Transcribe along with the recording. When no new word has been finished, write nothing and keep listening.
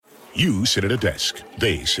You sit at a desk.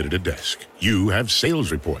 They sit at a desk. You have sales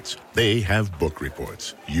reports. They have book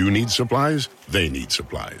reports. You need supplies. They need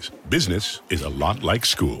supplies. Business is a lot like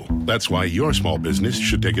school. That's why your small business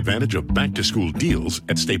should take advantage of back-to-school deals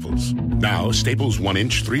at Staples. Now, Staples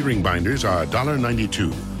 1-inch 3-ring binders are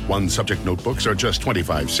 $1.92. 1-subject notebooks are just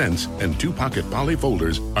 25 cents, and 2-pocket poly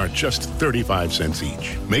folders are just 35 cents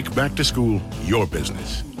each. Make back-to-school your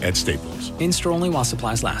business at Staples. In-store only while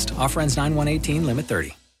supplies last. Offer ends 9/1/18, limit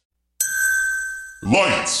 30.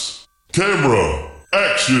 Lights, camera,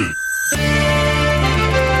 action!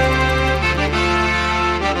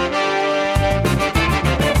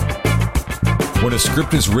 When a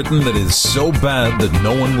script is written that is so bad that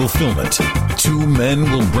no one will film it, two men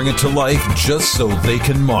will bring it to life just so they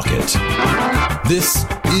can mock it. This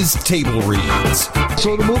is Table Reads.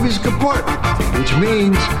 So the movie's a compartment, which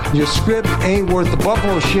means your script ain't worth the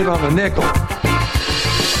buffalo shit on a nickel.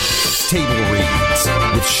 Table Reads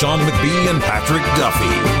with Sean McBee and Patrick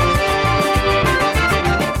Duffy.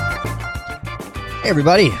 Hey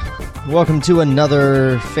everybody, welcome to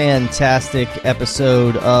another fantastic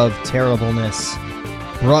episode of Terribleness,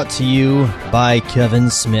 brought to you by Kevin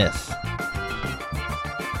Smith.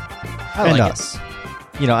 And like us.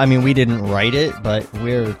 You know, I mean, we didn't write it, but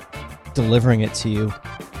we're delivering it to you.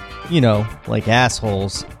 You know, like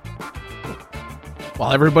assholes.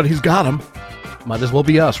 Well, everybody's got them. Might as well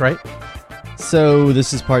be us, right? So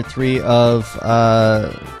this is part 3 of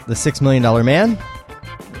the $6 Million Man.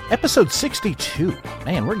 Episode 62.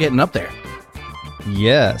 Man, we're getting up there.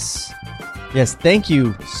 Yes. Yes, thank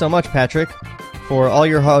you so much, Patrick, for all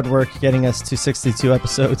your hard work getting us to 62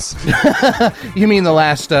 episodes. You mean the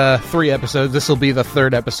last 3 episodes? This will be the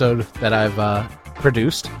 3rd episode that I've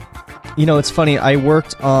produced. You know, it's funny. I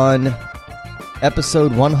worked on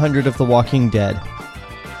episode 100 of The Walking Dead,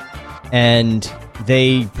 and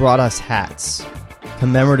they brought us hats.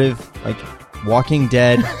 Commemorative, like, Walking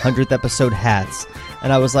Dead 100th episode hats.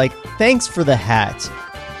 And I was like, thanks for the hat.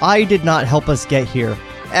 I did not help us get here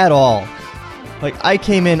at all. Like, I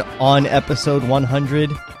came in on episode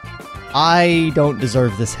 100. I don't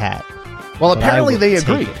deserve this hat. Well, apparently they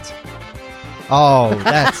agreed. Oh,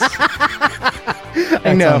 that's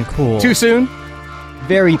I know. Uncool. Too soon?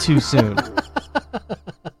 Very too soon.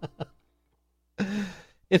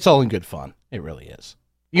 It's all in good fun. It really is.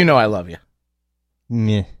 You know I love you.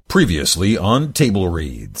 Meh. Previously on Table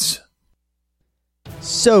Reads.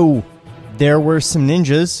 So, there were some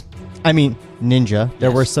ninjas. I mean, ninja.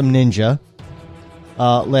 There were some ninja.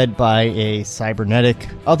 Led by a cybernetic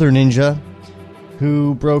other ninja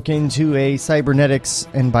who broke into a cybernetics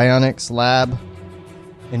and bionics lab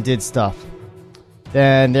and did stuff.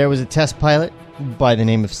 Then there was a test pilot by the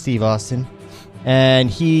name of Steve Austin, and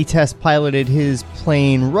he test piloted his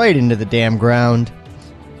plane right into the damn ground,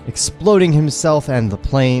 exploding himself and the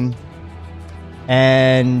plane,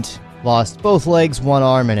 and lost both legs, one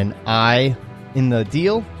arm, and an eye in the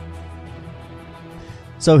deal.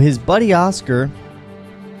 So his buddy Oscar,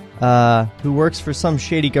 who works for some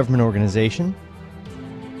shady government organization,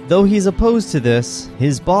 though he's opposed to this,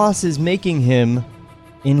 his boss is making him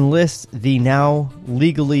enlist the now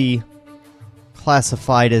legally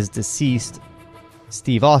classified as deceased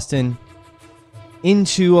Steve Austin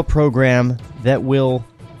into a program that will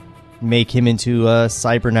make him into a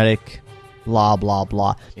cybernetic blah blah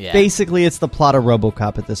blah. Yeah. Basically, it's the plot of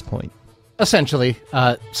RoboCop at this point. Essentially,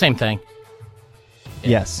 same thing.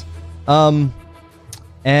 Yes.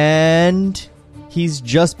 And he's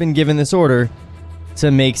just been given this order to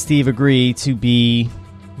make Steve agree to be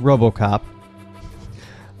RoboCop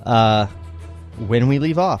when we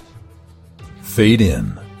leave off. Fade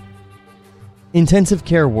in. Intensive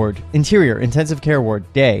care ward. Interior. Intensive care ward.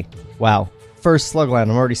 Day. Wow. First slug line.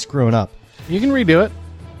 I'm already screwing up. You can redo it.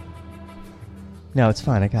 No, it's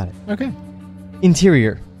fine. I got it. Okay.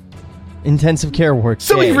 Interior. Intensive care ward.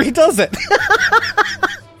 So day. he redoes it.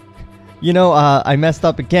 You know, I messed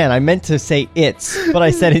up again. I meant to say it's, but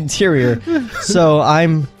I said interior. So I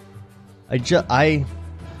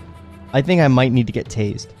think I might need to get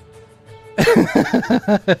tased.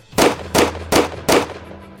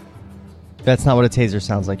 That's not what a taser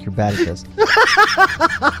sounds like. You're bad at this.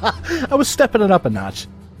 I was stepping it up a notch.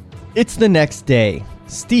 It's the next day.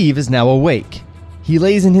 Steve is now awake. He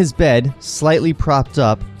lays in his bed, slightly propped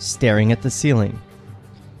up, staring at the ceiling.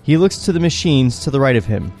 He looks to the machines to the right of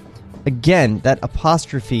him. Again, that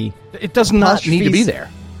apostrophe. It does not need to be there.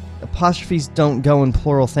 Apostrophes don't go in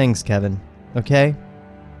plural things, Kevin. Okay?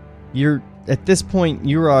 At this point,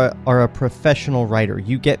 you are a professional writer.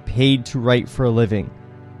 You get paid to write for a living.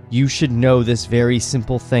 You should know this very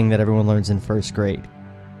simple thing that everyone learns in first grade.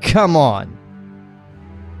 Come on.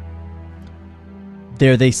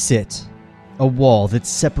 There they sit, a wall that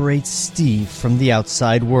separates Steve from the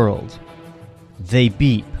outside world. They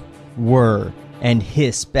beep, whir, and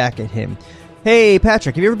hiss back at him. Hey,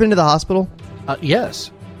 Patrick, have you ever been to the hospital? Yes.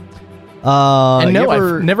 And no,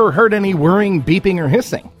 ever... I've never heard any whirring, beeping, or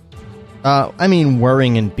hissing. I mean,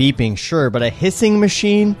 whirring and beeping, sure, but a hissing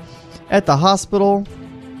machine at the hospital?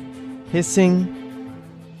 Hissing?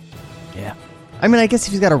 Yeah. I mean, I guess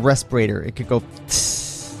if he's got a respirator, it could go...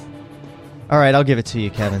 All right, I'll give it to you,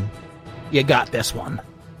 Kevin. You got this one.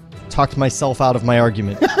 Talked myself out of my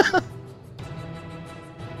argument.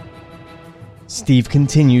 Steve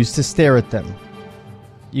continues to stare at them.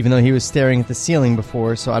 Even though he was staring at the ceiling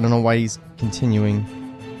before, so I don't know why he's continuing.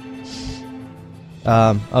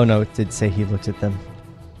 Oh no, it did say he looked at them.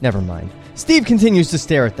 Never mind. Steve continues to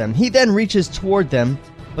stare at them. He then reaches toward them,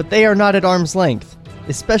 but they are not at arm's length.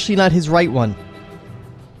 Especially not his right one.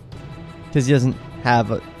 Because he doesn't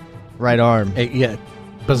have a right arm. Yeah.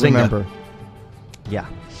 Bazinga. Remember. Yeah.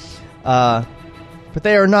 But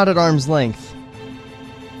they are not at arm's length.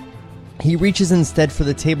 He reaches instead for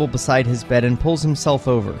the table beside his bed and pulls himself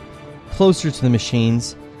over, closer to the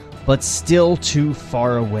machines, but still too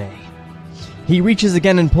far away. He reaches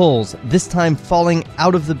again and pulls, this time falling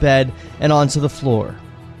out of the bed and onto the floor.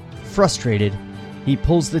 Frustrated, he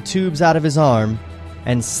pulls the tubes out of his arm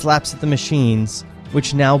and slaps at the machines,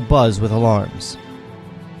 which now buzz with alarms.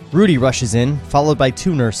 Rudy rushes in, followed by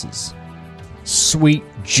 2 nurses. Sweet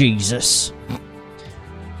Jesus.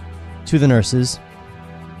 To the nurses.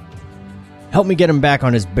 Help me get him back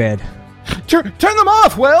on his bed. Turn them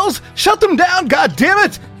off, Wells! Shut them down,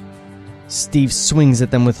 goddammit! Steve swings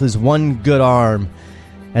at them with his one good arm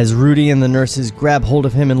as Rudy and the nurses grab hold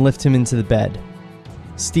of him and lift him into the bed.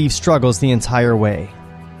 Steve struggles the entire way.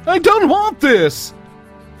 I don't want this!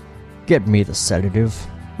 Get me the sedative.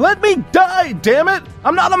 Let me die, damn it!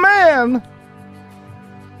 I'm not a man!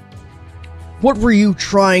 What were you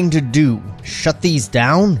trying to do? Shut these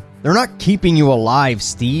down? They're not keeping you alive,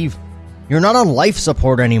 Steve. You're not on life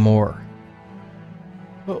support anymore.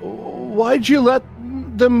 Why'd you let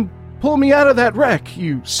them pull me out of that wreck,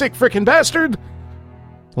 you sick frickin' bastard?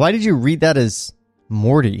 Why did you read that as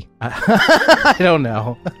Morty? I don't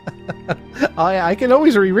know. I can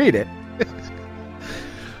always reread it.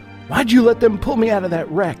 Why'd you let them pull me out of that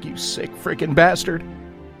wreck, you sick frickin' bastard?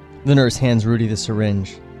 The nurse hands Rudy the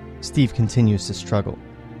syringe. Steve continues to struggle.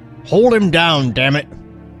 Hold him down, damn it!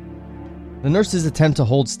 The nurses attempt to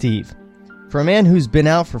hold Steve. For a man who's been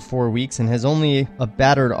out for 4 weeks and has only a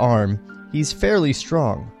battered arm, he's fairly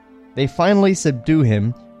strong. They finally subdue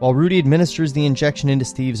him while Rudy administers the injection into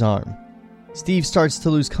Steve's arm. Steve starts to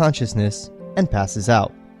lose consciousness and passes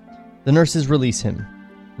out. The nurses release him.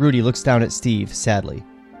 Rudy looks down at Steve, sadly.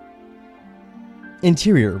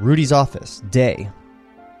 Interior, Rudy's office, day.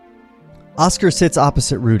 Oscar sits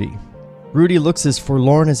opposite Rudy. Rudy looks as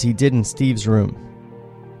forlorn as he did in Steve's room.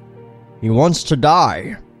 He wants to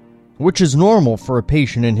die, which is normal for a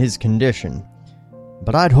patient in his condition,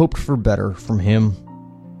 but I'd hoped for better from him.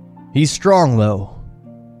 He's strong, though.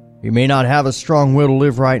 He may not have a strong will to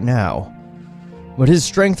live right now, but his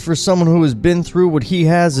strength for someone who has been through what he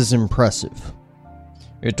has is impressive.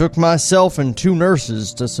 It took myself and 2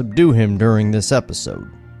 nurses to subdue him during this episode.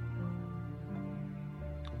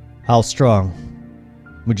 How strong?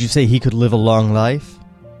 Would you say he could live a long life?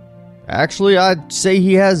 Actually, I'd say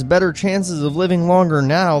he has better chances of living longer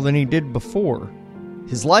now than he did before.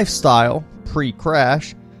 His lifestyle,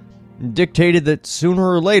 pre-crash, dictated that sooner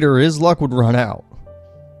or later his luck would run out.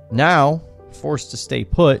 Now, forced to stay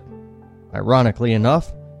put, ironically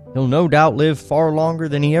enough, he'll no doubt live far longer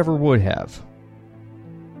than he ever would have.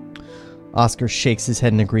 Oscar shakes his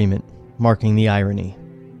head in agreement, marking the irony.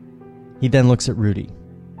 He then looks at Rudy.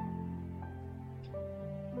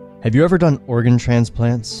 Have you ever done organ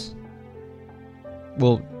transplants?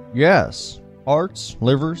 Well, yes. Hearts,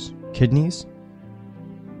 livers, kidneys.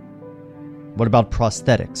 What about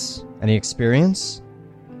prosthetics? Any experience?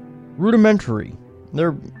 Rudimentary.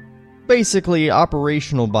 They're basically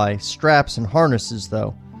operational by straps and harnesses,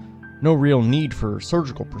 though. No real need for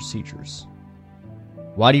surgical procedures.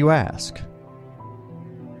 Why do you ask?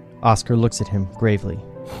 Oscar looks at him gravely.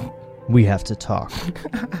 We have to talk.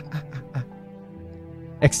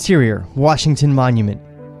 Exterior, Washington Monument,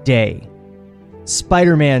 day.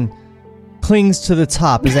 Spider-Man clings to the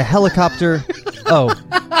top as a helicopter... Oh,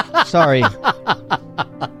 sorry.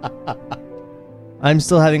 I'm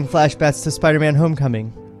still having flashbacks to Spider-Man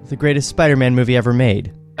Homecoming, the greatest Spider-Man movie ever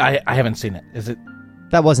made. I haven't seen it. Is it?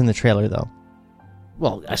 That was in the trailer, though.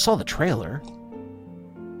 Well, I saw the trailer.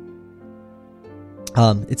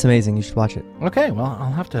 It's amazing. You should watch it. Okay, well,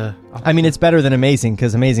 I'll have to... I mean, it's better than Amazing,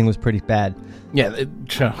 because Amazing was pretty bad. Yeah,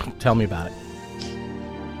 tell me about it.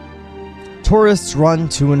 Tourists run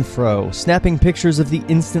to and fro, snapping pictures of the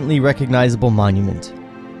instantly recognizable monument.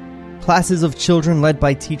 Classes of children led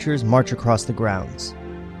by teachers march across the grounds.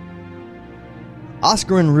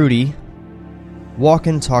 Oscar and Rudy walk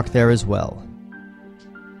and talk there as well.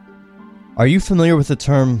 Are you familiar with the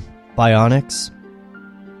term bionics?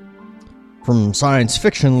 From science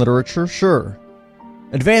fiction literature, sure.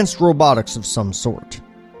 Advanced robotics of some sort.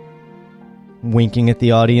 Winking at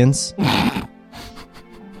the audience.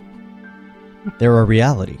 They're a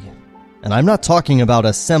reality. And I'm not talking about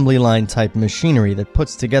assembly line type machinery that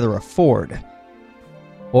puts together a Ford.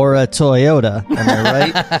 Or a Toyota, am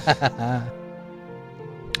I right?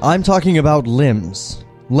 I'm talking about limbs,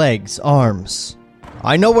 legs, arms.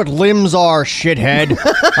 I know what limbs are, shithead.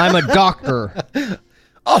 I'm a doctor.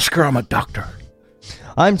 Oscar, I'm a doctor.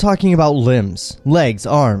 I'm talking about limbs, legs,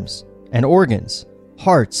 arms, and organs,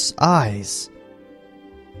 hearts, eyes.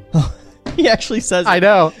 Oh, he actually says... I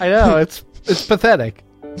know. It's pathetic.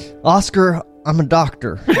 Oscar, I'm a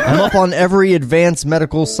doctor. I'm up on every advanced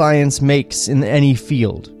medical science makes in any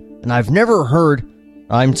field. And I've never heard...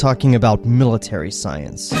 I'm talking about military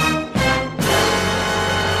science.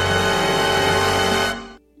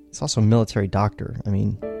 He's also a military doctor. I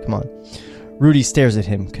mean, come on. Rudy stares at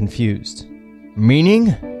him, confused. Meaning?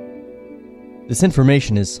 This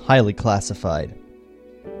information is highly classified.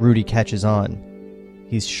 Rudy catches on.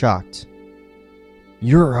 He's shocked.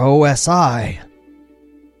 You're OSI.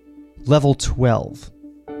 Level 12.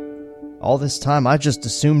 All this time I just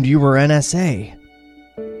assumed you were NSA.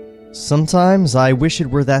 Sometimes I wish it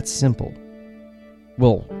were that simple.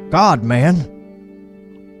 Well, God,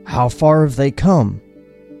 man. How far have they come?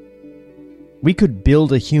 We could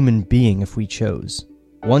build a human being if we chose.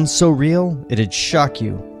 One so real, it'd shock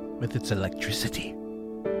you. With its electricity.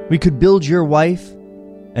 We could build your wife,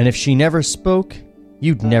 and if she never spoke,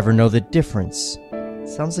 you'd never know the difference.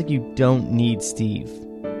 Sounds like you don't need Steve.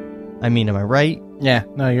 I mean, am I right? Yeah,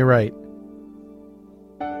 no, you're right.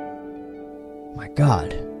 My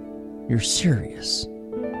God, you're serious.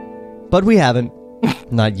 But we haven't.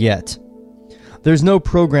 Not yet. There's no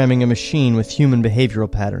programming a machine with human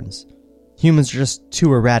behavioral patterns. Humans are just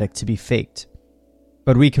too erratic to be faked.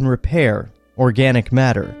 But we can repair organic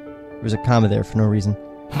matter. There's a comma there for no reason.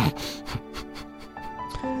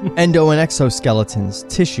 Endo and exoskeletons,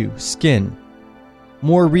 tissue, skin.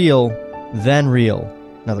 More real than real.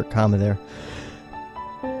 Another comma there.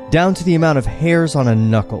 Down to the amount of hairs on a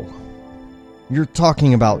knuckle. You're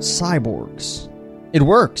talking about cyborgs. It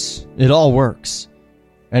works. It all works.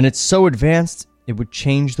 And it's so advanced, it would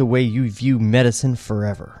change the way you view medicine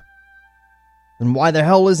forever. Then why the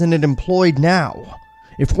hell isn't it employed now?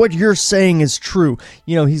 If what you're saying is true,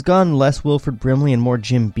 you know, he's gone less Wilford Brimley and more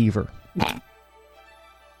Jim Beaver.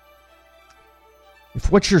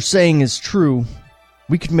 If what you're saying is true,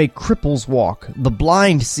 we could make cripples walk, the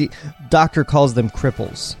blind see... Doctor calls them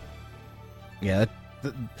cripples. Yeah,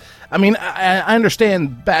 I mean, I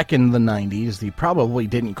understand back in the 90s, they probably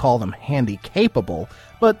didn't call them handy-capable,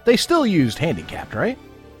 but they still used handicapped, right?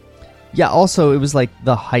 Yeah, also, it was like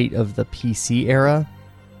the height of the PC era.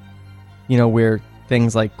 You know, where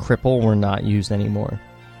things like cripple were not used anymore.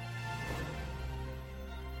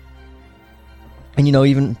 And, you know,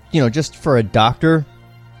 even, you know, just for a doctor,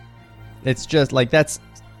 it's just like that's...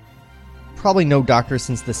 Probably no doctor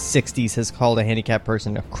since the 60s has called a handicapped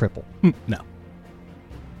person a cripple. No.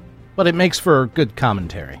 But it makes for good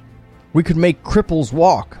commentary. We could make cripples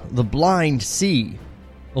walk, the blind see,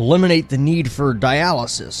 eliminate the need for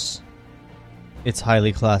dialysis. It's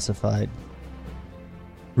highly classified.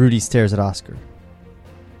 Rudy stares at Oscar.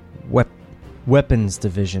 Weapons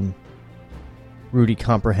division. Rudy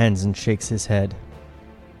comprehends and shakes his head.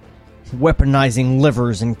 Weaponizing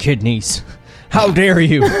livers and kidneys. How dare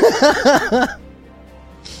you?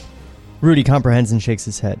 Rudy comprehends and shakes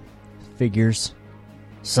his head. Figures.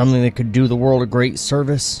 Something that could do the world a great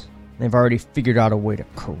service. They've already figured out a way to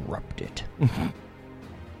corrupt it.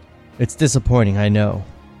 It's disappointing, I know.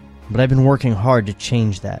 But I've been working hard to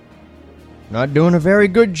change that. Not doing a very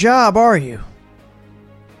good job, are you?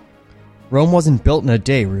 Rome wasn't built in a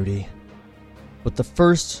day, Rudy. But the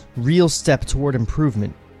first real step toward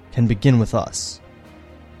improvement can begin with us.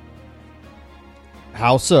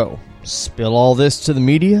 How so? Spill all this to the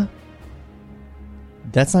media?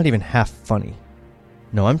 That's not even half funny.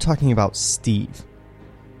 No, I'm talking about Steve.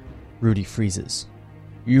 Rudy freezes.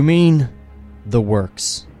 You mean the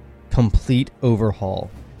works. Complete overhaul.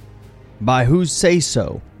 By whose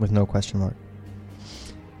say-so? With no question mark.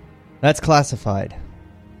 That's classified.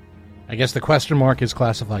 I guess the question mark is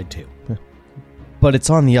classified too. But it's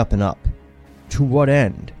on the up and up. To what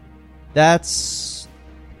end? That's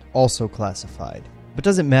also classified. But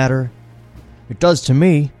does it matter? It does to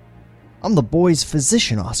me. I'm the boy's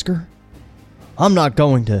physician, Oscar. I'm not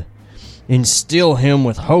going to instill him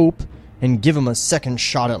with hope and give him a second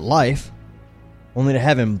shot at life, only to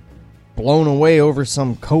have him blown away over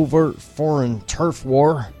some covert foreign turf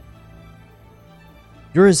war.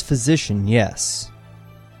 You're his physician, yes.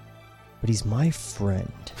 But he's my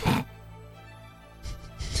friend.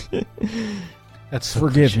 That's so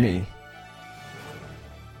Forgive cliche. me.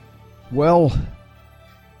 Well,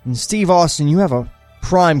 in Steve Austin, you have a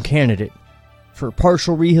prime candidate for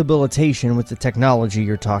partial rehabilitation with the technology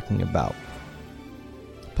you're talking about.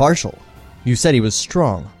 Partial? You said he was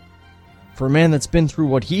strong. For a man that's been through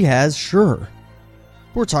what he has, sure.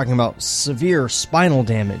 We're talking about severe spinal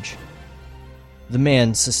damage. The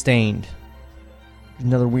man sustained.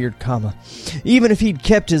 Another weird comma. Even if he'd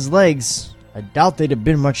kept his legs, I doubt they'd have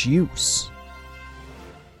been much use.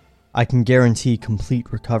 I can guarantee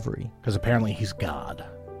complete recovery. Because apparently he's God.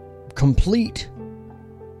 Complete?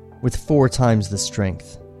 With 4 times the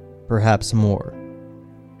strength. Perhaps more.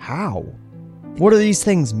 How? What are these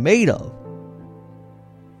things made of?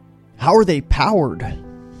 How are they powered?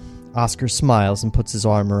 Oscar smiles and puts his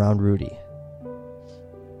arm around Rudy.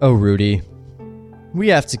 Oh, Rudy. We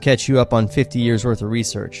have to catch you up on 50 years worth of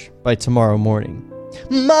research by tomorrow morning.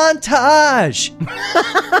 Montage!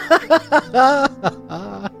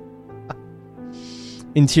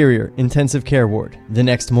 Interior, intensive care ward, the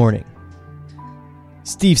next morning.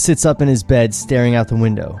 Steve sits up in his bed, staring out the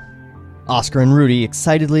window. Oscar and Rudy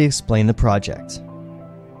excitedly explain the project.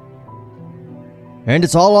 And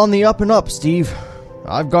it's all on the up and up, Steve.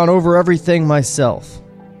 I've gone over everything myself.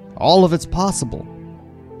 All of it's possible.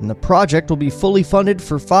 And the project will be fully funded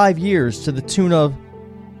for 5 years to the tune of...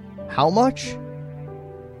 how much?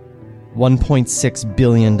 $1.6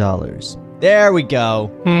 billion. There we go.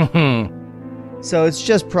 So it's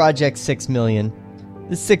just Project 6 million.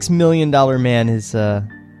 The $6 million man has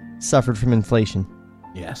suffered from inflation.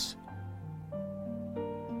 Yes.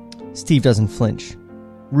 Steve doesn't flinch.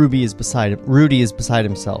 Rudy is beside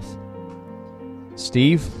himself.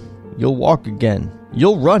 Steve, you'll walk again.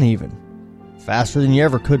 You'll run even. Faster than you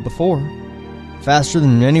ever could before. Faster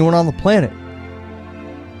than anyone on the planet.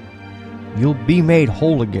 You'll be made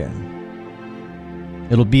whole again.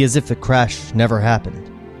 It'll be as if the crash never happened.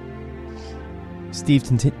 Steve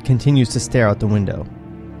continues to stare out the window.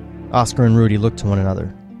 Oscar and Rudy look to one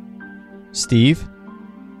another. Steve?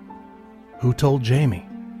 Who told Jamie?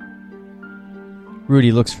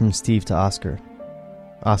 Rudy looks from Steve to Oscar.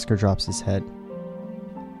 Oscar drops his head.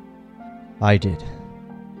 I did.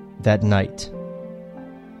 That night.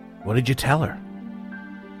 What did you tell her?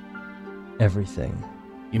 Everything.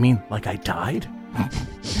 You mean like I died?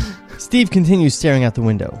 Steve continues staring out the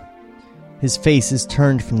window. His face is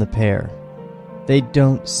turned from the pair. They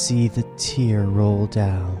don't see the tear roll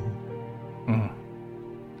down.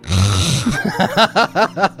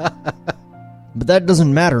 But that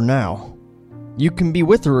doesn't matter now. You can be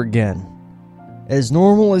with her again. As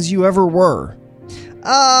normal as you ever were.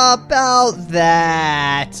 About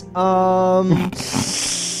that.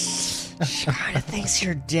 She kind of thinks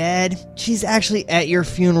you're dead. She's actually at your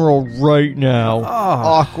funeral right now. Oh.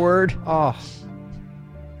 Awkward. Oh.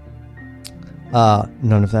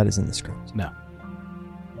 None of that is in the script. No.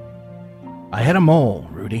 I had a mole,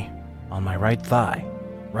 Rudy, on my right thigh,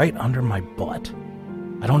 right under my butt.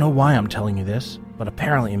 I don't know why I'm telling you this, but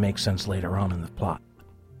apparently it makes sense later on in the plot.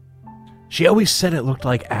 She always said it looked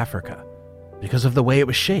like Africa because of the way it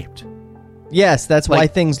was shaped. Yes, that's why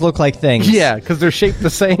things look like things. Yeah, because they're shaped the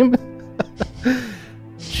same.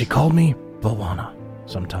 She called me Bwana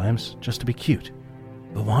sometimes, just to be cute.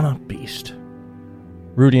 Bwana Beast.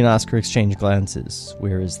 Rudy and Oscar exchange glances.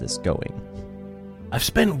 Where is this going? I've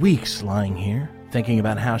spent weeks lying here, thinking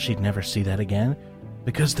about how she'd never see that again,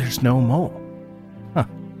 because there's no mole.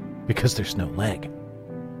 Because there's no leg.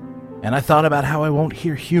 And I thought about how I won't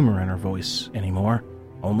hear humor in her voice anymore,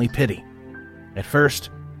 only pity. At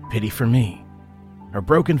first, pity for me, her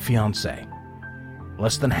broken fiancé,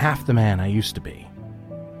 less than half the man I used to be.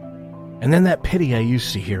 And then that pity I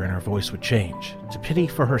used to hear in her voice would change to pity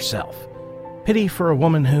for herself. Pity for a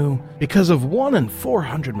woman who, because of 1 in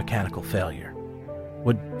 400 mechanical failure,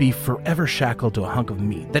 would be forever shackled to a hunk of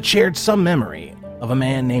meat that shared some memory of a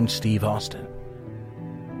man named Steve Austin.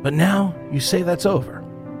 But now you say that's over.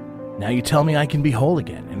 Now you tell me I can be whole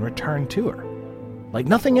again and return to her, like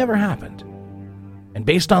nothing ever happened. And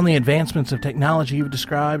based on the advancements of technology you've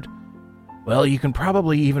described, well, you can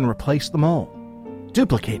probably even replace the mole.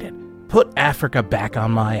 Duplicate it. put Africa back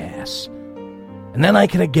on my ass. And then I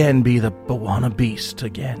can again be the Bwana Beast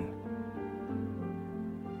again.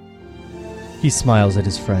 He smiles at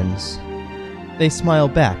his friends. They smile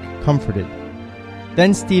back, comforted.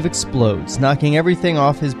 Then Steve explodes, knocking everything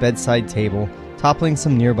off his bedside table, toppling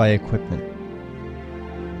some nearby equipment.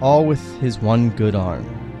 All with his one good arm.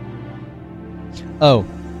 Oh,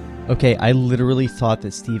 okay, I literally thought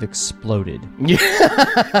that Steve exploded.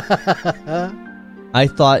 I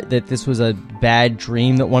thought that this was a bad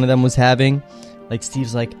dream that one of them was having. Like,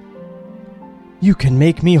 Steve's like, "You can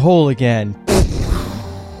make me whole again."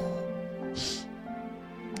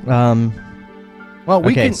 Well,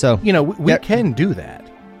 we okay, can, so we can do that.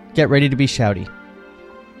 Get ready to be shouty.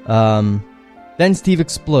 Then Steve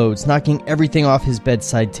explodes, knocking everything off his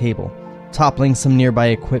bedside table, toppling some nearby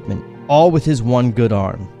equipment, all with his one good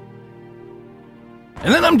arm.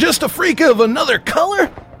 And then I'm just a freak of another color?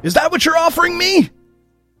 Is that what you're offering me?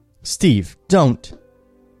 Steve, don't.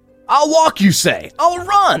 I'll walk, you say. I'll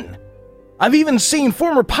run. I've even seen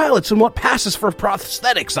former pilots in what passes for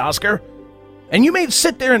prosthetics, Oscar. And you may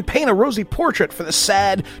sit there and paint a rosy portrait for the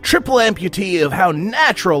sad, triple amputee of how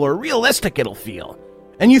natural or realistic it'll feel.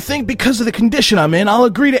 And you think because of the condition I'm in, I'll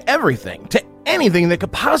agree to everything, to anything that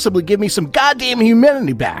could possibly give me some goddamn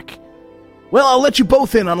humanity back. Well, I'll let you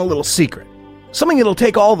both in on a little secret. Something that'll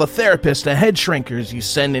take all the therapists and head shrinkers you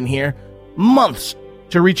send in here months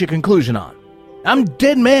to reach a conclusion on. I'm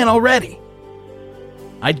dead man already.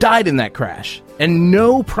 I died in that crash, and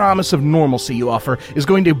no promise of normalcy you offer is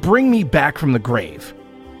going to bring me back from the grave.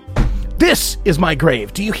 This is my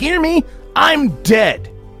grave. Do you hear me? I'm dead.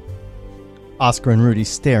 Oscar and Rudy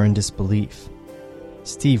stare in disbelief.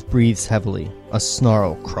 Steve breathes heavily, a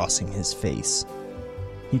snarl crossing his face.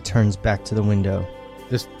 He turns back to the window.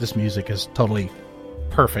 This music is totally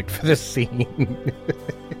perfect for this scene.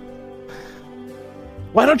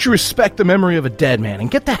 Why don't you respect the memory of a dead man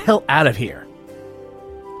and get the hell out of here?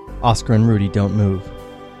 Oscar and Rudy don't move.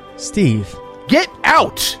 Steve! Get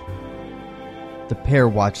out! The pair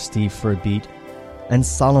watch Steve for a beat and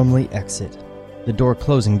solemnly exit, the door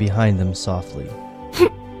closing behind them softly.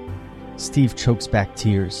 Steve chokes back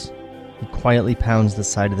tears. He quietly pounds the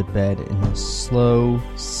side of the bed in slow,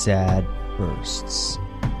 sad bursts.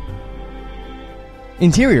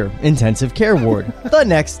 Interior intensive care ward. The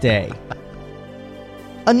next day.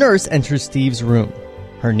 A nurse enters Steve's room.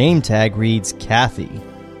 Her name tag reads Kathy.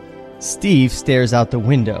 Steve stares out the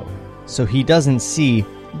window, so he doesn't see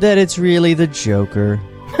that it's really the Joker.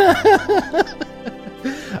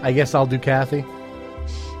 I guess I'll do Kathy.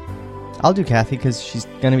 I'll do Kathy because she's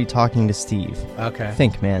going to be talking to Steve. Okay.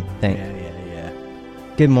 Think, man. Think. Yeah.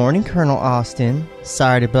 Good morning, Colonel Austin.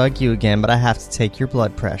 Sorry to bug you again, but I have to take your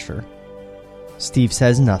blood pressure. Steve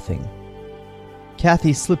says nothing.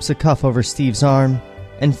 Kathy slips a cuff over Steve's arm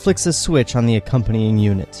and flicks a switch on the accompanying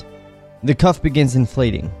unit. The cuff begins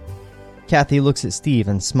inflating. Kathy looks at Steve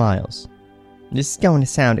and smiles. This is going to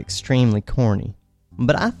sound extremely corny,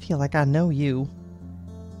 but I feel like I know you.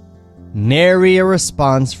 Nary a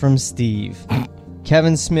response from Steve.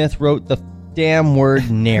 Kevin Smith wrote the damn word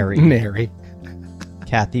nary. Nary.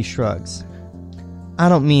 Kathy shrugs. I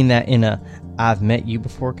don't mean that in a I've met you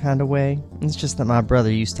before kind of way. It's just that my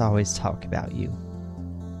brother used to always talk about you.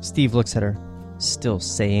 Steve looks at her, still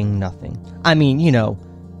saying nothing. I mean,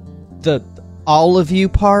 the all of you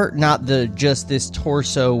part, not the just this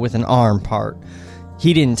torso with an arm part.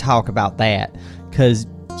 He didn't talk about that, because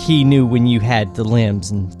he knew when you had the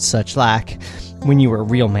limbs and such like, when you were a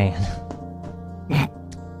real man.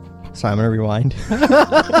 Sorry, I'm going to rewind.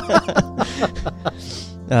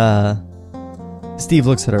 Steve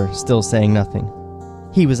looks at her, still saying nothing.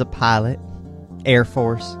 He was a pilot, Air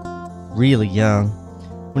Force, really young.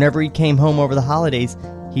 Whenever he came home over the holidays,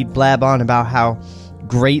 he'd blab on about how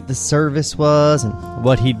great the service was and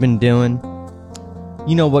what he'd been doing.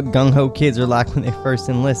 You know what gung-ho kids are like when they first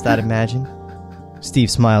enlist, I'd imagine.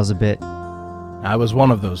 Steve smiles a bit. I was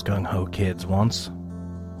one of those gung-ho kids once.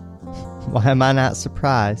 Why am I not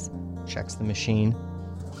surprised? Checks the machine.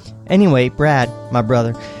 Anyway, Brad, my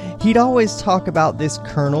brother, he'd always talk about this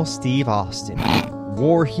Colonel Steve Austin.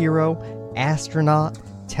 War hero, astronaut,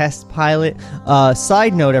 test pilot.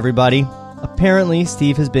 Side note, everybody. Apparently,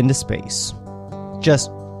 Steve has been to space.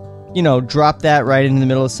 Just, drop that right in the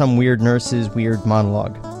middle of some weird nurse's weird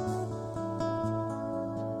monologue.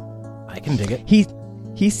 I can dig it.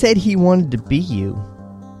 He said he wanted to be you.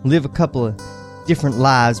 Live a couple of different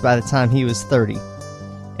lives by the time he was 30.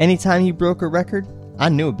 Anytime he broke a record, I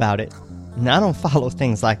knew about it. And I don't follow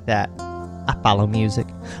things like that. I follow music.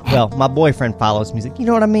 Well, my boyfriend follows music. You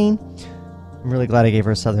know what I mean? I'm really glad I gave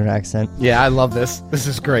her a southern accent. Yeah, I love this. This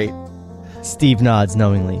is great. Steve nods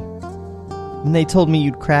knowingly. When they told me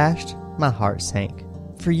you'd crashed, my heart sank.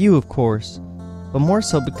 For you, of course, but more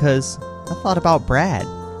so because I thought about Brad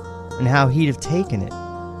and how he'd have taken it.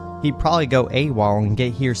 He'd probably go AWOL and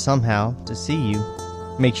get here somehow to see you,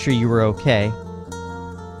 make sure you were okay.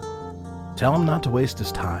 Tell him not to waste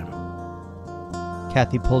his time.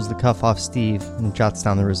 Kathy pulls the cuff off Steve and jots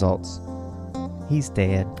down the results. He's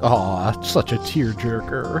dead. Aw, such a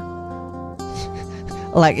tearjerker.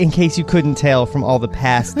 Like, in case you couldn't tell from all the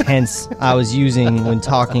past tense I was using when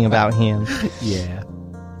talking about him. Yeah.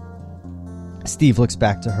 Steve looks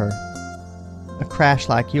back to her. A crash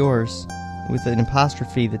like yours, with an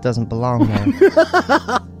apostrophe that doesn't belong there.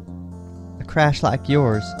 A crash like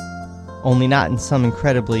yours, only not in some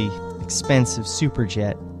incredibly expensive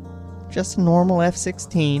superjet. Just a normal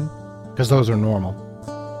F-16. Because those are normal.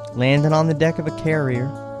 Landing on the deck of a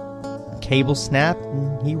carrier. A cable snapped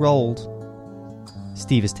and he rolled.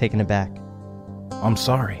 Steve is taken aback. I'm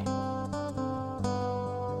sorry.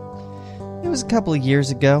 It was a couple of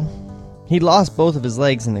years ago. He'd lost both of his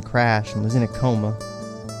legs in the crash and was in a coma.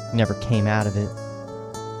 He never came out of it.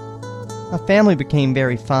 My family became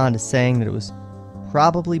very fond of saying that it was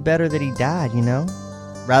probably better that he died, you know?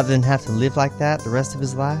 Rather than have to live like that the rest of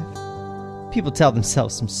his life. People tell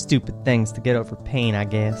themselves some stupid things to get over pain, I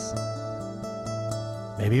guess.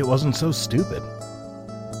 Maybe it wasn't so stupid.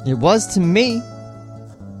 It was to me.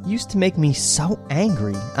 Used to make me so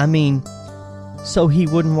angry. I mean, so he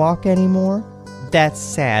wouldn't walk anymore? That's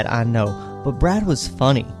sad, I know. But Brad was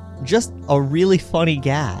funny. Just a really funny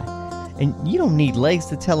guy. And you don't need legs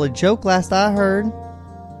to tell a joke, last I heard.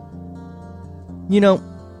 You know,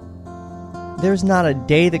 there's not a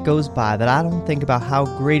day that goes by that I don't think about how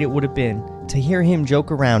great it would have been to hear him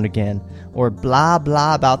joke around again, or blah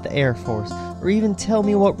blah about the Air Force, or even tell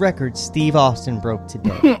me what record Steve Austin broke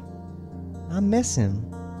today. I miss him.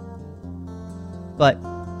 But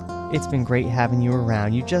it's been great having you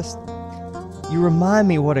around. You remind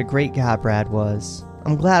me what a great guy Brad was.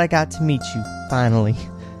 I'm glad I got to meet you, finally.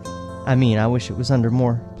 I mean, I wish it was under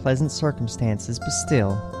more pleasant circumstances, but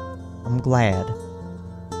still, I'm glad.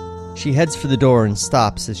 She heads for the door and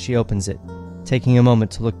stops as she opens it, taking a moment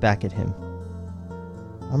to look back at him.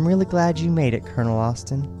 I'm really glad you made it, Colonel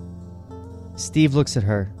Austin. Steve looks at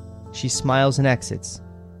her. She smiles and exits,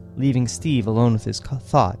 leaving Steve alone with his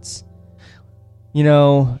thoughts. You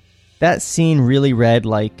know, that scene really read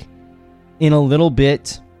like, in a little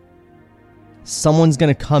bit, someone's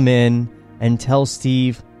gonna come in and tell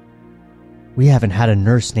Steve, we haven't had a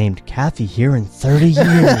nurse named Kathy here in 30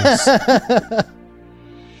 years.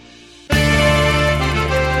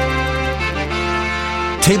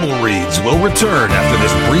 Table Reads will return after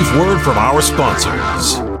this brief word from our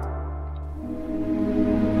sponsors.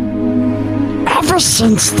 Ever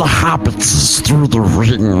since the hobbits threw the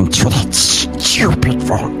ring to that stupid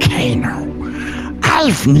volcano,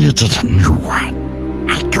 I've needed a new one.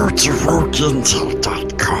 I go to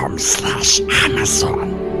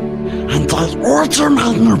rogueintel.com/Amazon and I order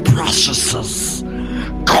my new preciouses.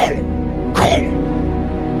 Go.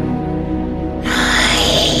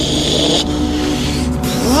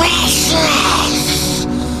 Precious!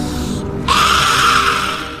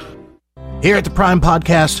 Here at the Prime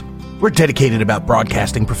Podcast, we're dedicated about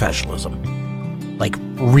broadcasting professionalism. Like,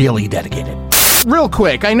 really dedicated. Real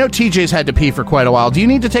quick, I know TJ's had to pee for quite a while. Do you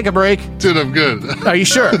need to take a break? Dude, I'm good. Are you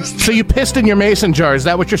sure? So you pissed in your mason jar, is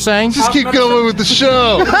that what you're saying? Just keep going with the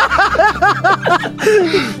show.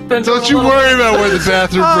 Don't you worry about where the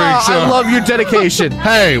bathroom breaks are. I love your dedication.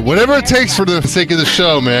 Hey, whatever it takes for the sake of the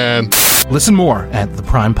show, man. Listen more at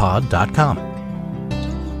theprimepod.com.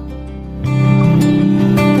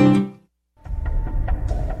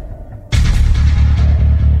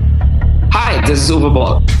 Hi, this is Uwe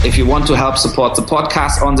Boll. If you want to help support the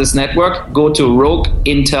podcast on this network, go to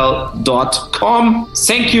rogueintel.com.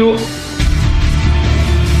 Thank you.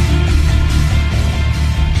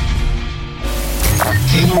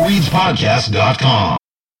 TableReadsPodcast.com.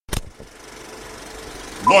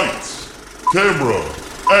 Lights, camera,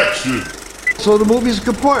 action. So the movie's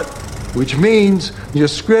kaput, which means your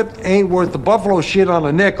script ain't worth the buffalo shit on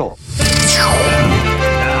a nickel.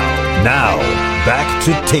 Now, back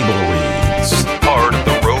to Table Reads, part of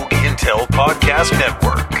the Rogue Intel Podcast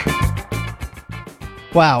Network.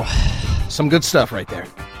 Wow. Some good stuff right there.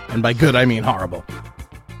 And by good, I mean horrible.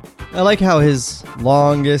 I like how his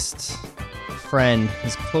longest friend,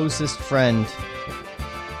 his closest friend,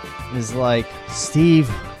 is like, Steve,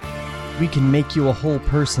 we can make you a whole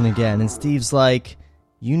person again. And Steve's like,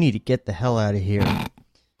 you need to get the hell out of here.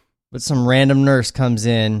 But some random nurse comes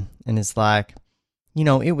in and is like, you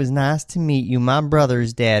know, it was nice to meet you. My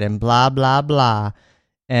brother's dead and blah, blah, blah.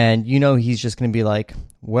 And you know he's just going to be like,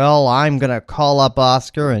 well, I'm going to call up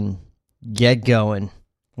Oscar and get going.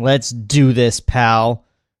 Let's do this, pal.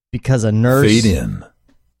 Because a nurse... Fade in.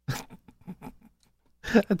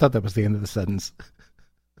 I thought that was the end of the sentence.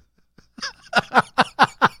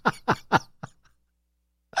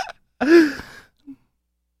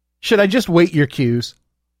 Should I just wait your cues?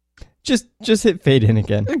 Just hit fade in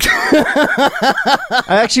again. I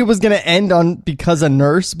actually was going to end on because a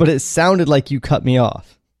nurse, but it sounded like you cut me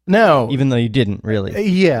off. No. Even though you didn't, really.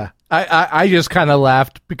 Yeah. I just kind of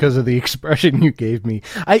laughed because of the expression you gave me.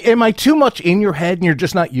 Am I too much in your head and you're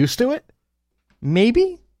just not used to it?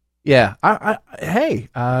 Maybe? Yeah. Hey,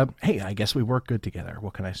 I guess we work good together.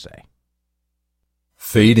 What can I say?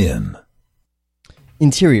 Fade in.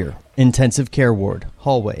 Interior, intensive care ward,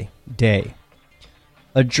 hallway, day.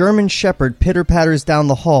 A German Shepherd pitter-patters down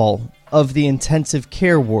the hall of the intensive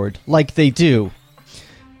care ward, like they do.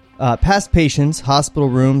 Past patients, hospital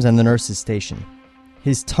rooms, and the nurse's station.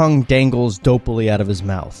 His tongue dangles dopily out of his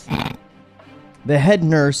mouth. The head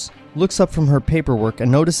nurse looks up from her paperwork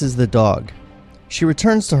and notices the dog. She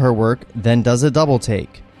returns to her work, then does a double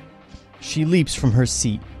take. She leaps from her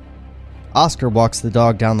seat. Oscar walks the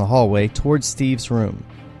dog down the hallway towards Steve's room.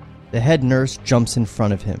 The head nurse jumps in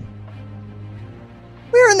front of him.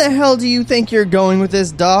 Where in the hell do you think you're going with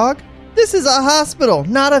this dog? This is a hospital,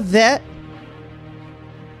 not a vet.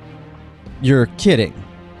 You're kidding.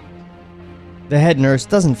 The head nurse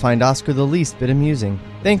doesn't find Oscar the least bit amusing.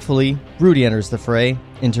 Thankfully, Rudy enters the fray,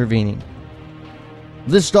 intervening.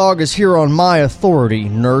 This dog is here on my authority,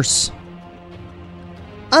 nurse.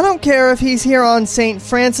 I don't care if he's here on St.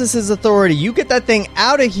 Francis's authority. You get that thing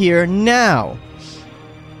out of here now.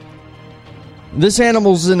 This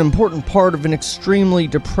animal's an important part of an extremely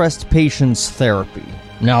depressed patient's therapy.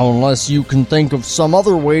 Now, unless you can think of some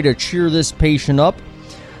other way to cheer this patient up,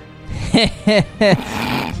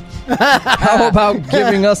 how about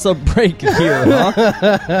giving us a break here, huh?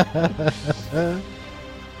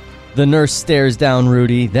 The nurse stares down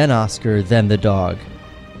Rudy, then Oscar, then the dog.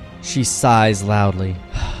 She sighs loudly.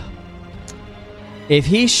 If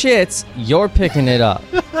he shits, you're picking it up.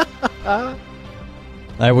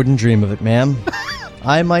 I wouldn't dream of it, ma'am.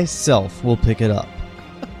 I myself will pick it up.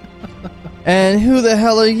 And who the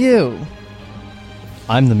hell are you?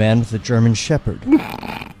 I'm the man with the German Shepherd.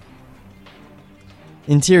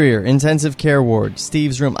 Interior, intensive care ward,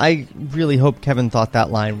 Steve's room. I really hope Kevin thought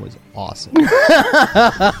that line was awesome.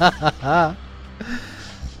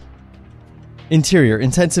 Interior,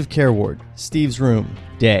 intensive care ward, Steve's room,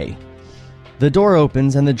 day. The door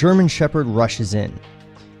opens and the German Shepherd rushes in.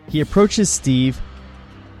 He approaches Steve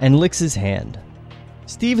and licks his hand.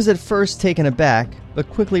 Steve is at first taken aback, but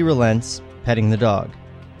quickly relents, petting the dog.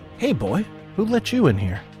 Hey boy, who let you in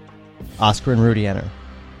here? Oscar and Rudy enter.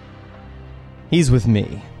 He's with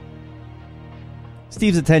me.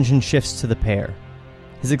 Steve's attention shifts to the pair.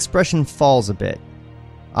 His expression falls a bit.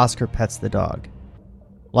 Oscar pets the dog.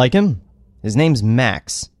 Like him? His name's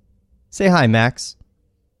Max. Say hi, Max.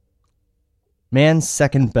 Man's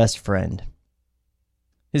second best friend.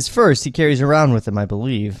 His first he carries around with him, I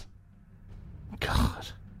believe. God,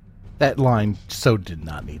 that line so did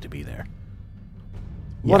not need to be there.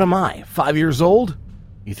 Yeah. What am I, 5 years old?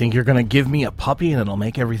 You think you're going to give me a puppy and it'll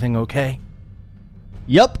make everything okay?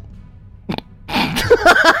 Yup.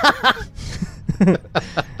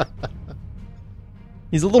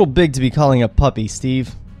 He's a little big to be calling a puppy,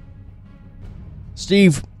 Steve.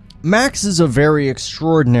 Steve, Max is a very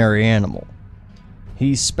extraordinary animal.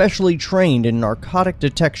 He's specially trained in narcotic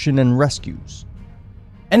detection and rescues.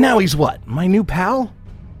 And now he's what, my new pal?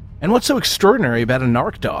 And what's so extraordinary about a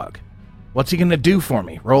narc dog? What's he gonna do for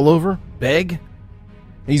me? Roll over? Beg?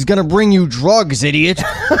 He's gonna bring you drugs, idiot.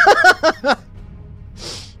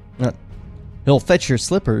 He'll fetch your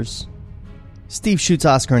slippers. Steve shoots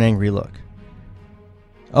Oscar an angry look.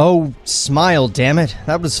 Oh, smile, damn it.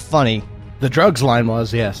 That was funny. The drugs line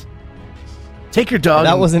was, yes. Take your dog.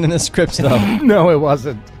 That wasn't in the script, though. No, it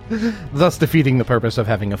wasn't. Thus defeating the purpose of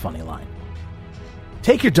having a funny line.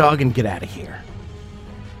 Take your dog and get out of here.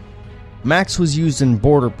 Max was used in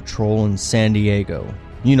Border Patrol in San Diego.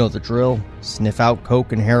 You know the drill. Sniff out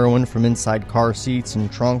coke and heroin from inside car seats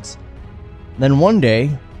and trunks. Then one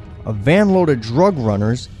day, a van load of drug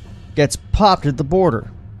runners gets popped at the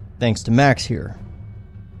border, thanks to Max here.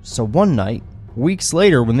 So one night, weeks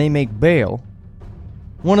later when they make bail,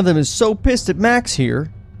 one of them is so pissed at Max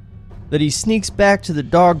here that he sneaks back to the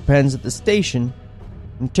dog pens at the station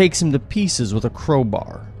and takes him to pieces with a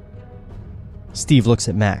crowbar. Steve looks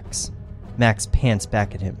at Max. Max pants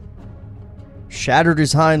back at him. Shattered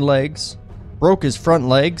his hind legs, broke his front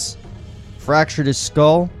legs, fractured his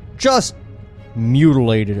skull, just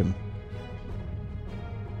mutilated him.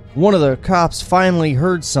 One of the cops finally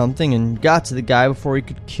heard something and got to the guy before he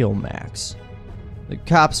could kill Max. The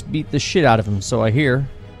cops beat the shit out of him, so I hear.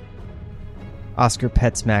 Oscar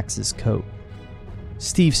pets Max's coat.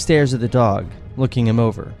 Steve stares at the dog, looking him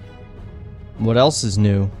over. What else is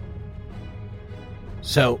new?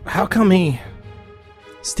 So, how come he...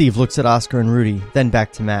 Steve looks at Oscar and Rudy, then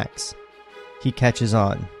back to Max. He catches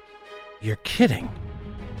on. You're kidding.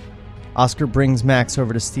 Oscar brings Max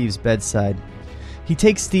over to Steve's bedside. He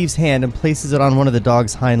takes Steve's hand and places it on one of the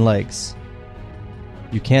dog's hind legs.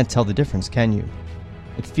 You can't tell the difference, can you?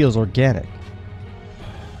 It feels organic.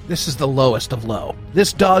 This is the lowest of low.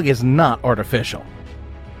 This dog is not artificial.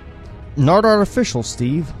 Not artificial,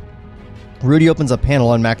 Steve. Rudy opens a panel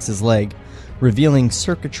on Max's leg, revealing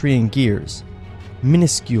circuitry and gears.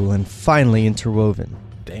 Minuscule and finely interwoven.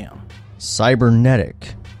 Damn.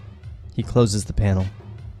 Cybernetic. He closes the panel.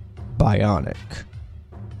 Bionic.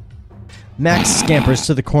 Max scampers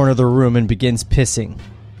to the corner of the room and begins pissing.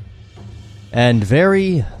 And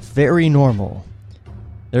very, very normal.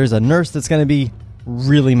 There's a nurse that's going to be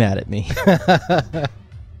really mad at me.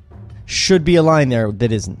 Should be a line there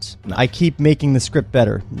that isn't. No. I keep making the script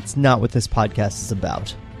better. It's not what this podcast is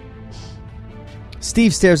about.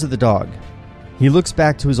 Steve stares at the dog. He looks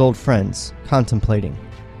back to his old friends, contemplating.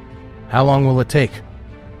 How long will it take?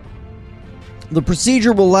 The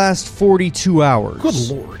procedure will last 42 hours. Good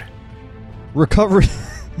lord.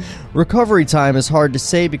 Recovery time is hard to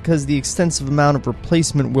say because the extensive amount of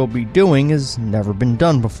replacement we'll be doing has never been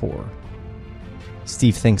done before.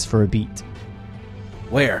 Steve thinks for a beat.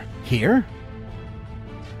 Where? Here?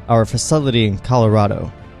 Our facility in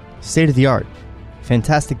Colorado. State of the art.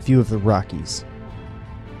 Fantastic view of the Rockies.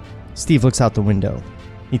 Steve looks out the window.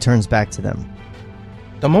 He turns back to them.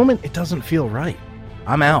 The moment it doesn't feel right,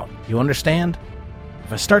 I'm out. You understand?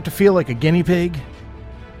 If I start to feel like a guinea pig...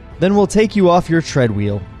 Then we'll take you off your tread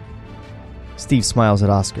wheel. Steve smiles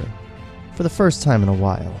at Oscar. For the first time in a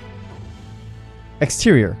while.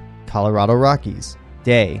 Exterior, Colorado Rockies.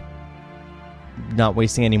 Day. Not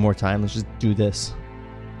wasting any more time, let's just do this.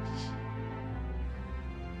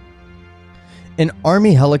 An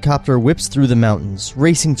army helicopter whips through the mountains,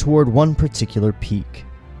 racing toward one particular peak.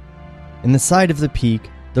 In the side of the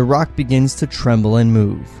peak, the rock begins to tremble and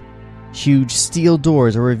move. Huge steel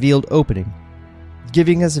doors are revealed opening,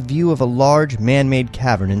 giving us a view of a large man-made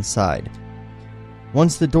cavern inside.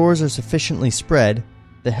 Once the doors are sufficiently spread,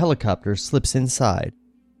 the helicopter slips inside.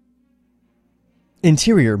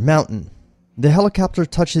 Interior, mountain. The helicopter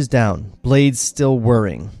touches down, blades still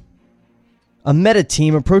whirring. A meta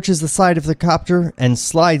team approaches the side of the copter and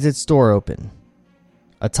slides its door open.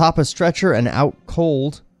 Atop a stretcher and out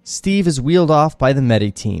cold, Steve is wheeled off by the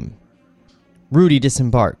meta team. Rudy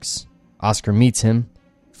disembarks. Oscar meets him,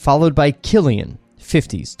 followed by Killian,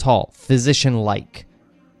 50s, tall, physician-like.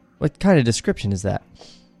 What kind of description is that?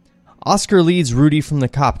 Oscar leads Rudy from the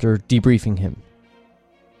copter, debriefing him.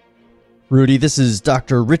 Rudy, this is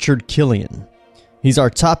Dr. Richard Killian. He's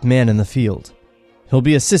our top man in the field. He'll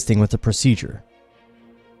be assisting with the procedure.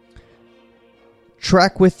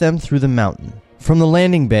 Track with them through the mountain, from the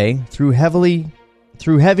landing bay, through heavy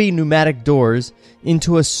pneumatic doors,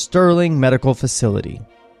 into a sterling medical facility.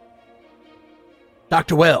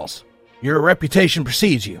 Dr. Wells, your reputation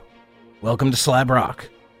precedes you. Welcome to Slab Rock.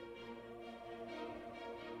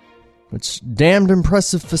 It's a damned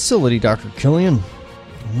impressive facility, Dr. Killian.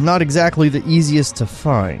 Not exactly the easiest to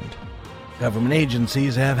find. Government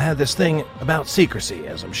agencies have had this thing about secrecy,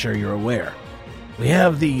 as I'm sure you're aware. We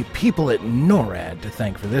have the people at NORAD to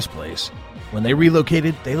thank for this place. When they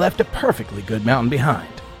relocated, they left a perfectly good mountain behind.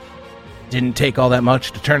 Didn't take all that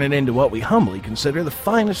much to turn it into what we humbly consider the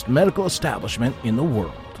finest medical establishment in the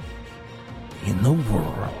world. In the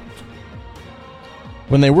world.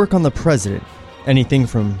 When they work on the president, anything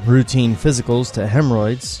from routine physicals to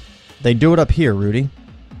hemorrhoids, they do it up here, Rudy.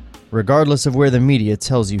 Regardless of where the media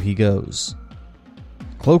tells you he goes.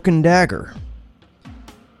 Cloak and dagger.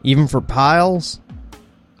 Even for piles?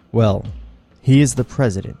 Well, he is the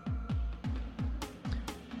president.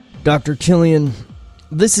 Dr. Killian,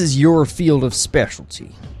 this is your field of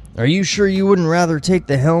specialty. Are you sure you wouldn't rather take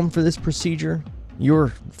the helm for this procedure?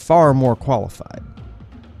 You're far more qualified.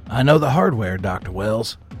 I know the hardware, Dr.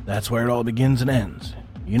 Wells. That's where it all begins and ends.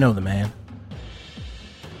 You know the man.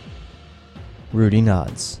 Rudy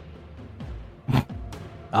nods.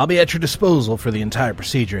 I'll be at your disposal for the entire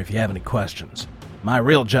procedure if you have any questions. My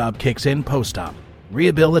real job kicks in post-op.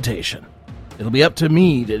 Rehabilitation. It'll be up to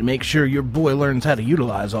me to make sure your boy learns how to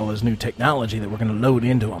utilize all this new technology that we're going to load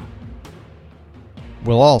into him.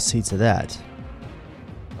 We'll all see to that.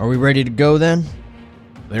 Are we ready to go then?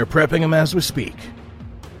 They're prepping him as we speak.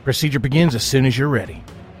 Procedure begins as soon as you're ready.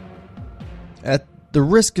 At the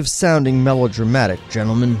risk of sounding melodramatic,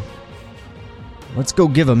 gentlemen, let's go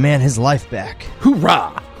give a man his life back.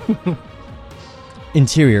 Hoorah!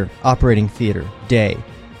 Interior operating theater, day.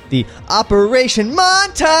 The operation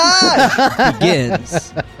montage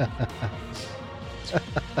begins.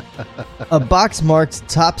 A box marked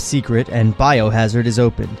top secret and biohazard is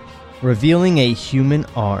opened, revealing a human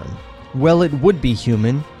arm. Well, it would be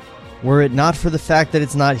human, were it not for the fact that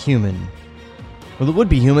it's not human. Well, it would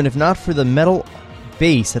be human if not for the metal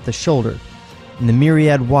base at the shoulder and the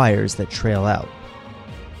myriad wires that trail out.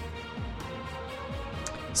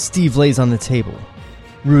 Steve lays on the table.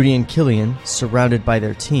 Rudy and Killian, surrounded by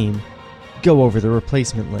their team, go over the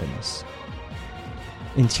replacement limbs.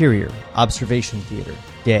 Interior, observation theater,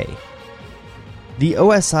 day. The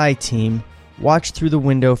OSI team watch through the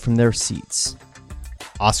window from their seats.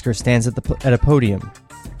 Oscar stands at a podium.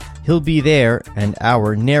 He'll be there and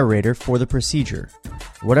our narrator for the procedure.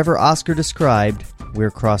 Whatever Oscar described,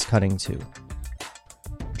 we're cross-cutting to.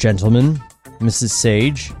 Gentlemen, Mrs.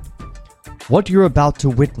 Sage, what you're about to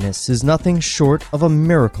witness is nothing short of a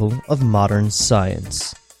miracle of modern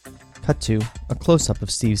science. Cut to a close-up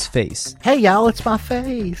of Steve's face. Hey, y'all, it's my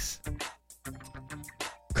face.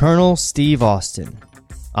 Colonel Steve Austin,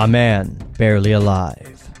 a man barely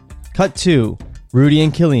alive. Cut to Rudy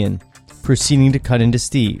and Killian proceeding to cut into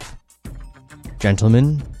Steve.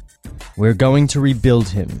 Gentlemen, we're going to rebuild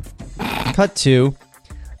him. Cut to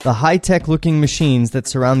the high-tech looking machines that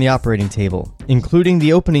surround the operating table, including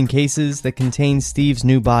the opening cases that contain Steve's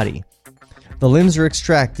new body. The limbs are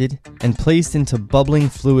extracted and placed into bubbling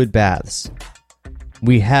fluid baths.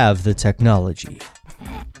 We have the technology.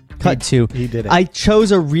 Cut to, he did it. I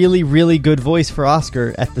chose a really, really good voice for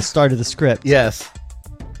Oscar at the start of the script. Yes.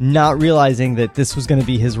 Not realizing that this was going to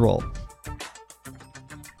be his role.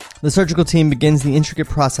 The surgical team begins the intricate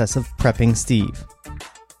process of prepping Steve.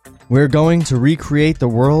 We're going to recreate the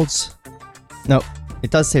world's... No, it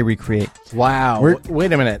does say recreate. Wow.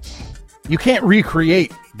 Wait a minute. You can't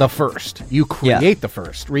recreate the first. You create the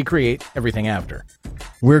first. Recreate everything after.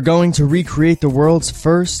 We're going to recreate the world's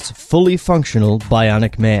first fully functional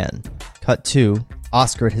bionic man. Cut to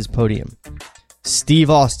Oscar at his podium. Steve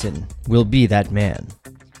Austin will be that man.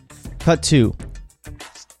 Cut to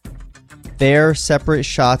their separate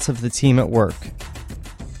shots of the team at work.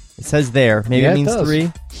 It says there. Maybe it means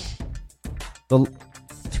three. The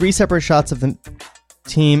three separate shots of the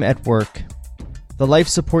team at work. The life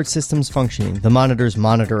support system's functioning. The monitors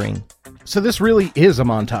monitoring. So this really is a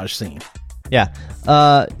montage scene. Yeah.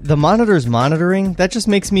 The monitors monitoring, that just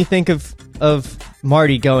makes me think of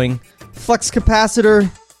Marty going, flux capacitor.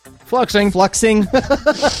 Fluxing.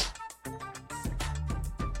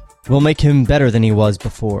 We'll make him better than he was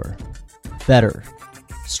before. Better.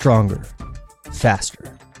 Stronger.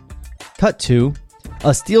 Faster. Cut to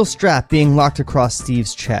a steel strap being locked across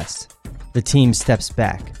Steve's chest. The team steps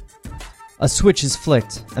back. A switch is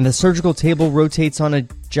flicked, and the surgical table rotates on a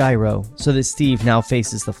gyro so that Steve now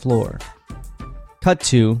faces the floor. Cut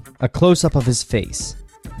to a close-up of his face,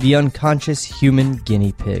 the unconscious human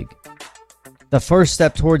guinea pig. The first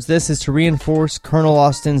step towards this is to reinforce Colonel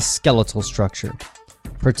Austin's skeletal structure,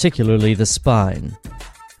 particularly the spine.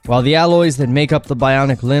 While the alloys that make up the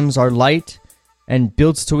bionic limbs are light and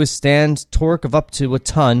built to withstand torque of up to a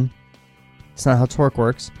ton, it's not how torque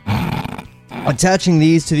works. Attaching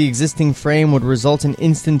these to the existing frame would result in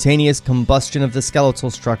instantaneous combustion of the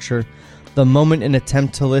skeletal structure the moment an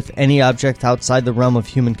attempt to lift any object outside the realm of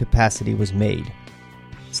human capacity was made.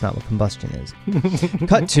 It's not what combustion is.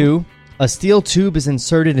 Cut to, a steel tube is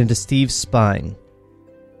inserted into Steve's spine.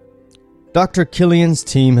 Dr. Killian's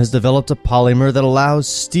team has developed a polymer that allows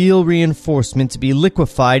steel reinforcement to be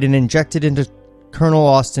liquefied and injected into Colonel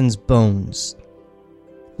Austin's bones.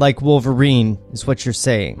 Like Wolverine, is what you're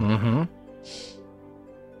saying. Mm-hmm.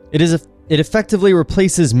 It effectively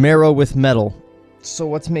replaces marrow with metal. So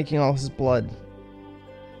what's making all his blood?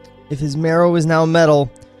 If his marrow is now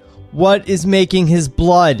metal, what is making his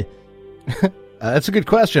blood? That's a good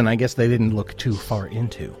question. I guess they didn't look too far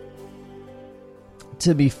into.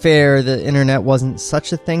 To be fair, the internet wasn't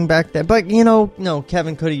such a thing back then. But, no,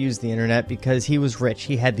 Kevin could have used the internet because he was rich.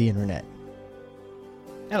 He had the internet.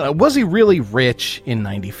 I don't know, was he really rich in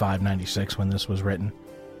 95, 96 when this was written?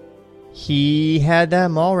 He had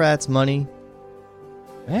that Mallrats money.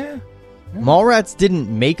 Yeah. Mallrats didn't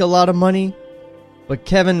make a lot of money, but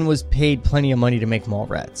Kevin was paid plenty of money to make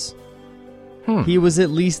Mallrats. He was at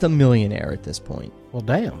least a millionaire at this point. Well,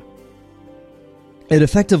 damn. It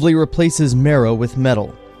effectively replaces marrow with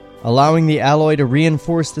metal, allowing the alloy to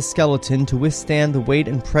reinforce the skeleton to withstand the weight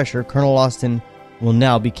and pressure Colonel Austin will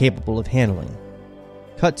now be capable of handling.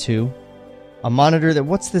 Cut to a monitor that...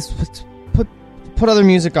 What's this? Put other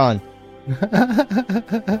music on.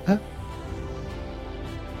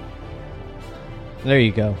 There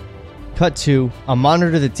you go. Cut to a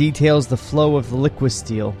monitor that details the flow of the liquid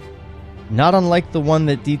steel, not unlike the one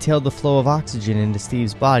that detailed the flow of oxygen into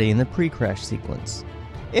Steve's body in the pre-crash sequence.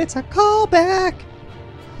 It's a callback!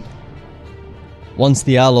 Once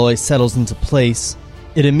the alloy settles into place,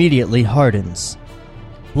 it immediately hardens.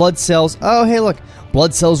 Blood cells... Oh, hey, look.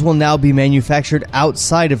 Blood cells will now be manufactured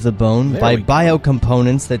outside of the bone by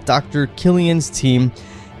biocomponents that Dr. Killian's team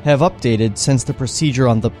have updated since the procedure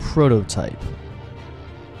on the prototype.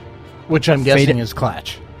 Which I'm guessing is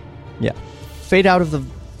Klatch. Yeah. Fade out of the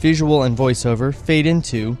visual and voiceover, fade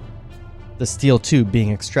into the steel tube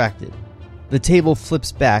being extracted. The table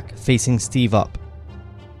flips back, facing Steve up.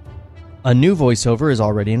 A new voiceover is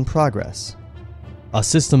already in progress. A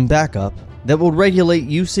system backup that will regulate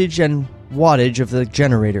usage and wattage of the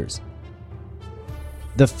generators.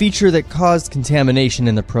 The feature that caused contamination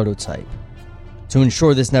in the prototype. To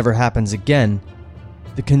ensure this never happens again,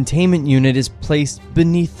 the containment unit is placed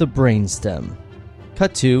beneath the brainstem.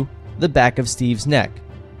 Cut to the back of Steve's neck,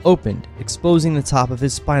 opened, exposing the top of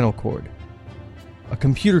his spinal cord. A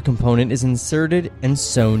computer component is inserted and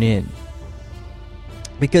sewn in.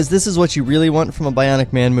 Because this is what you really want from a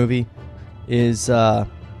Bionic Man movie, is, a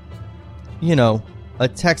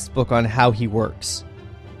textbook on how he works.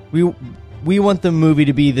 We want the movie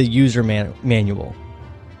to be the user manual.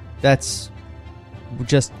 That's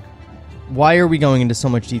just... Why are we going into so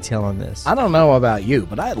much detail on this? I don't know about you,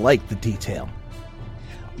 but I like the detail.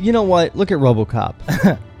 You know what? Look at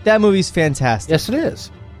RoboCop. That movie's fantastic. Yes, it is.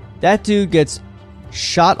 That dude gets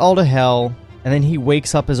shot all to hell, and then he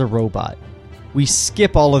wakes up as a robot. We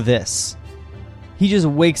skip all of this. He just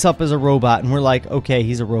wakes up as a robot, and we're like, okay,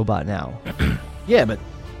 he's a robot now. Yeah, but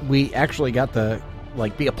we actually got to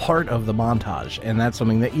be a part of the montage, and that's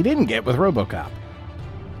something that you didn't get with RoboCop.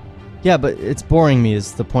 Yeah, but it's boring me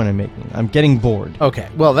is the point I'm making. I'm getting bored. Okay,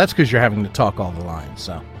 well, that's because you're having to talk all the lines,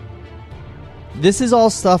 so... This is all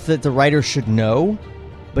stuff that the writer should know,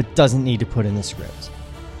 but doesn't need to put in the script.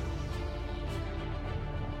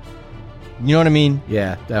 You know what I mean?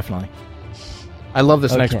 Yeah, definitely. I love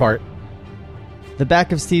this next part. The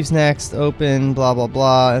back of Steve's neck, open, blah, blah,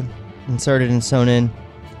 blah, inserted and sewn in.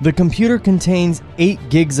 The computer contains 8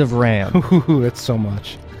 gigs of RAM. Ooh, that's so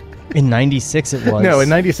much. In 96 it was. No, in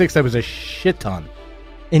 96 that was a shit ton.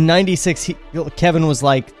 In 96, Kevin was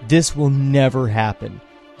like, this will never happen.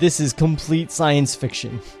 This is complete science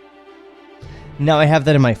fiction. Now I have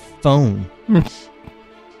that in my phone.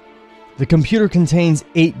 The computer contains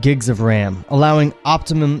 8 gigs of RAM, allowing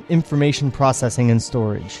optimum information processing and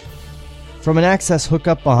storage. From an access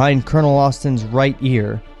hookup behind Colonel Austin's right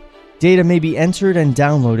ear, data may be entered and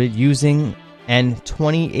downloaded using an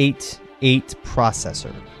 28.8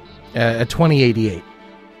 processor. A 2088.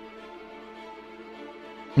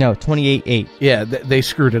 No, 28.8. Yeah, they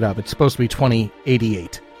screwed it up. It's supposed to be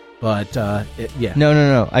 2088. But, yeah.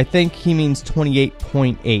 No. I think he means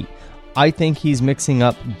 28.8. I think he's mixing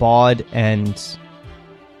up baud and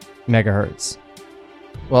megahertz.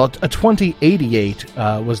 Well, a 2088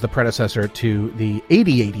 was the predecessor to the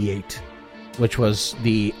 8088, which was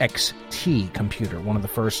the XT computer, one of the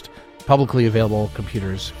first publicly available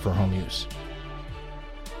computers for home use.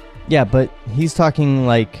 Yeah, but he's talking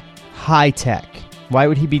like high tech. Why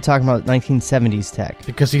would he be talking about 1970s tech?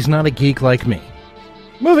 Because he's not a geek like me.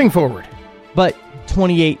 Moving forward. But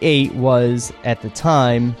 28.8 was, at the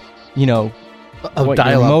time, what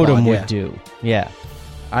your modem would do. Yeah.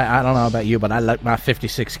 I don't know about you, but I like my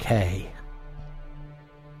 56K.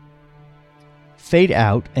 Fade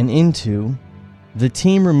out and into, the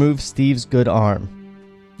team removes Steve's good arm.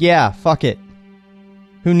 Yeah, fuck it.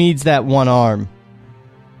 Who needs that one arm?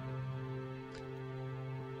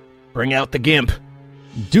 Bring out the GIMP.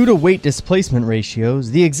 Due to weight displacement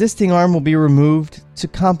ratios, the existing arm will be removed to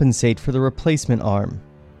compensate for the replacement arm.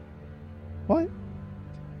 What?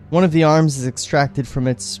 One of the arms is extracted from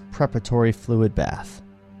its preparatory fluid bath.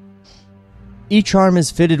 Each arm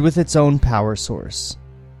is fitted with its own power source.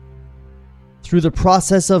 Through the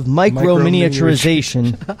process of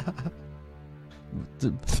micro-miniaturization...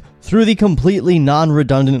 Through the completely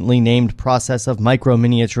non-redundantly named process of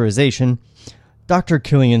micro-miniaturization, Dr.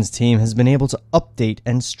 Killian's team has been able to update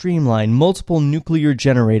and streamline multiple nuclear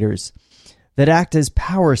generators that act as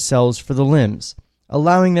power cells for the limbs,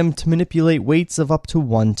 allowing them to manipulate weights of up to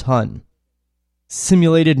 1 ton.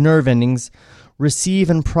 Simulated nerve endings receive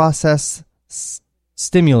and process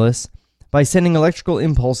stimulus by sending electrical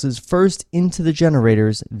impulses first into the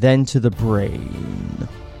generators, then to the brain.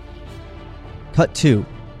 Cut 2.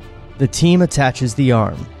 The team attaches the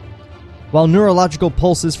arm. While neurological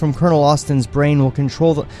pulses from Colonel Austin's brain will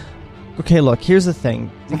control the... Okay, look, here's the thing.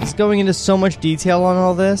 It's going into so much detail on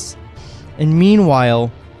all this. And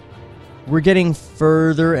meanwhile, we're getting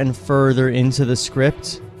further and further into the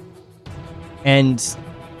script. And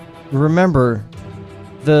remember,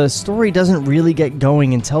 the story doesn't really get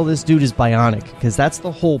going until this dude is bionic, because that's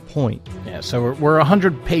the whole point. Yeah, so we're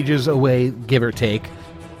 100 pages away, give or take,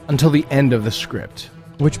 until the end of the script.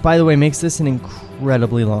 Which, by the way, makes this an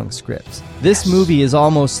incredibly long script. This movie is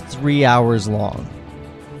almost 3 hours long.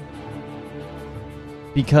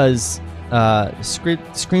 Because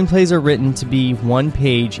screenplays are written to be 1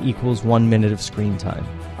 page equals 1 minute of screen time.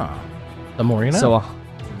 The more you know.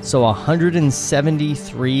 So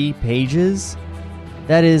 173 pages?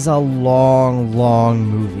 That is a long, long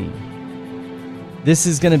movie. This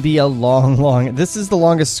is going to be a long... This is the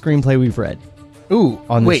longest screenplay we've read. Ooh,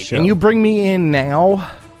 on this wait, show. And you bring me in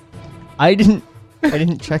now? I didn't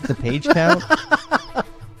check the page count.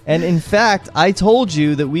 And in fact, I told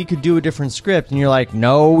you that we could do a different script, and you're like,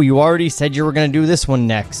 no, you already said you were going to do this one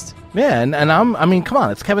next. Yeah, and I mean, come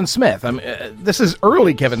on, it's Kevin Smith. This is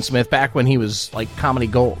early Kevin Smith, back when he was like comedy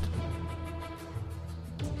gold.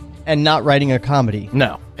 And not writing a comedy.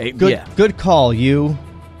 No. Good call, you.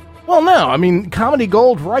 Well, no, I mean, comedy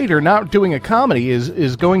gold writer not doing a comedy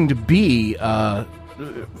is going to be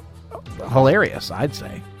hilarious, I'd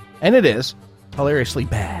say. And it is hilariously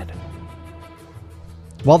bad.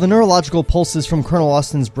 While the neurological pulses from Colonel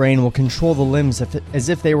Austin's brain will control the limbs as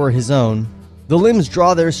if they were his own, the limbs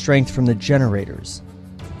draw their strength from the generators.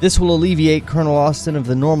 This will alleviate Colonel Austin of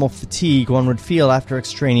the normal fatigue one would feel after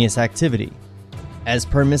extraneous activity. As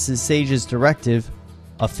per Mrs. Sage's directive,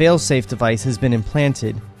 a fail-safe device has been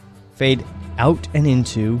implanted, fade out and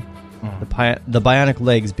into the bionic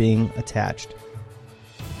legs being attached.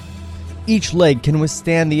 Each leg can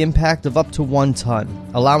withstand the impact of up to 1 ton,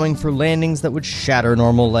 allowing for landings that would shatter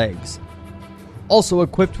normal legs. Also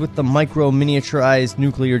equipped with the micro-miniaturized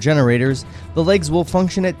nuclear generators, the legs will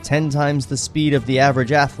function at 10 times the speed of the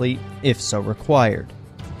average athlete, if so required.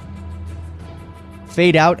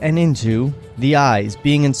 Fade out and into the eyes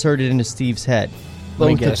being inserted into Steve's head.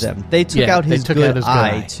 Both of them. They took out his good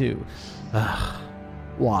eye, too.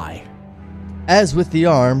 Why? As with the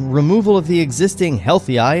arm, removal of the existing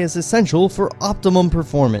healthy eye is essential for optimum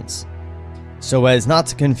performance, so as not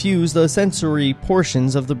to confuse the sensory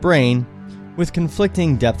portions of the brain with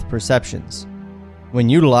conflicting depth perceptions. When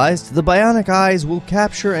utilized, the bionic eyes will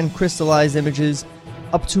capture and crystallize images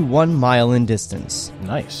up to 1 mile in distance.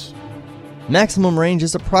 Nice. Maximum range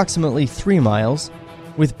is approximately 3 miles,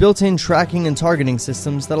 with built-in tracking and targeting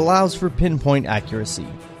systems that allows for pinpoint accuracy.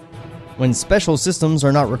 When special systems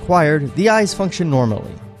are not required, the eyes function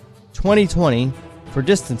normally. 20/20 for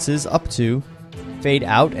distances up to, fade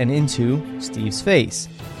out and into, Steve's face.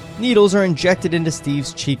 Needles are injected into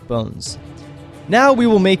Steve's cheekbones. Now we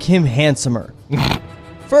will make him handsomer.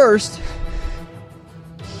 First,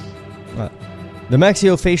 the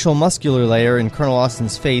maxillofacial muscular layer in Colonel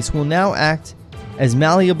Austin's face will now act as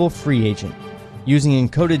malleable free agent, using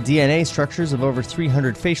encoded DNA structures of over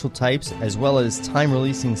 300 facial types, as well as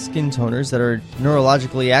time-releasing skin toners that are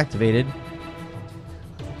neurologically activated.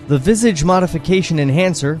 The Visage Modification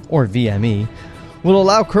Enhancer, or VME, will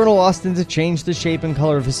allow Colonel Austin to change the shape and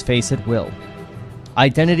color of his face at will.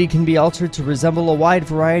 Identity can be altered to resemble a wide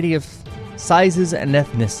variety of sizes and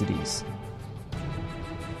ethnicities.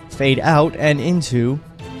 Fade out and into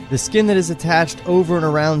the skin that is attached over and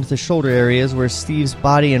around the shoulder areas where Steve's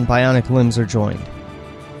body and bionic limbs are joined.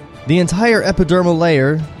 The entire epidermal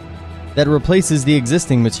layer that replaces the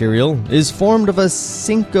existing material is formed of a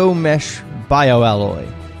Cinco mesh bioalloy,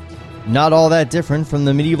 not all that different from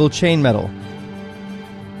the medieval chain metal.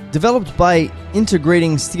 Developed by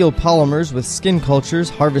integrating steel polymers with skin cultures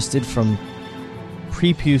harvested from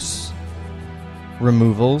prepuce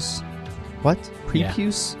removals. What?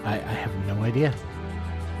 Prepuce? Yeah, I have no idea.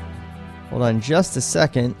 Hold on just a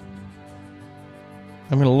second.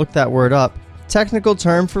 I'm going to look that word up. Technical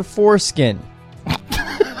term for foreskin.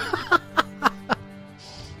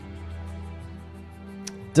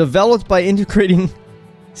 Developed by integrating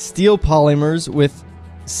steel polymers with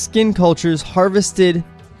skin cultures harvested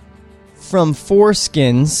from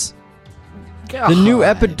foreskins, the new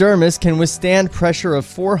epidermis can withstand pressure of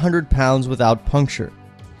 400 pounds without puncture.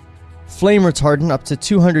 Flame retardant up to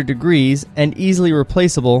 200 degrees and easily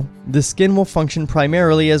replaceable, the skin will function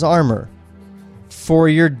primarily as armor. For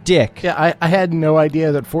your dick. Yeah, I had no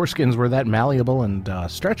idea that foreskins were that malleable and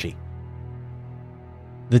stretchy.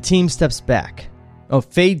 The team steps back.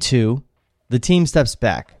 Fade 2. The team steps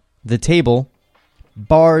back. The table,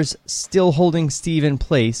 bars still holding Steve in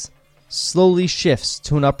place, slowly shifts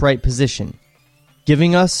to an upright position,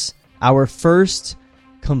 giving us our first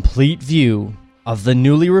complete view of the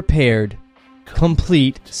newly repaired,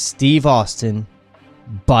 complete Steve Austin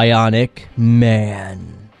Bionic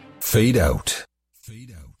Man. Fade out.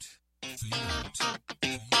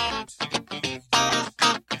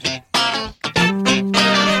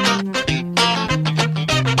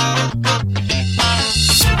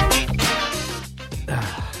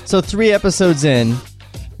 So 3 episodes in,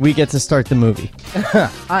 we get to start the movie.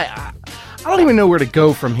 I don't even know where to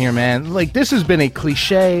go from here, man. Like, this has been a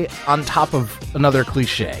cliche on top of another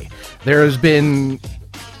cliche. There has been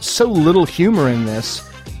so little humor in this,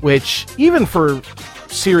 which, even for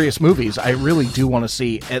serious movies, I really do want to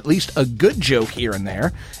see at least a good joke here and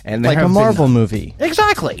there. And like a Marvel movie.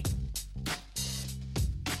 Exactly.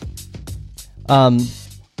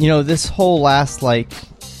 This whole last,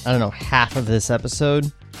 half of this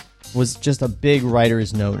episode was just a big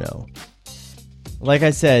writer's no-no. Like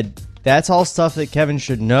I said, that's all stuff that Kevin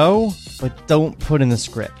should know, but don't put in the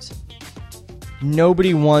script.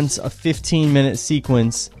 Nobody wants a 15-minute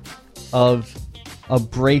sequence of a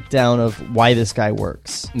breakdown of why this guy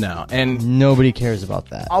works. No, and nobody cares about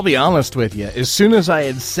that. I'll be honest with you. As soon as I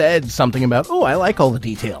had said something about, I like all the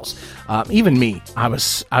details, even me, I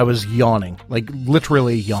was yawning, like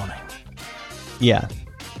literally yawning. Yeah.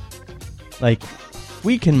 Like,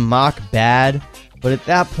 we can mock bad, but at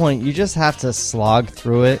that point, you just have to slog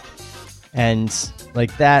through it. And,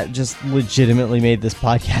 that just legitimately made this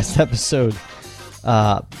podcast episode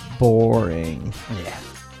boring. Yeah.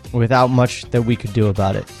 Without much that we could do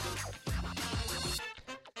about it.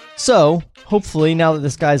 So, hopefully, now that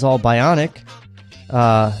this guy's all bionic,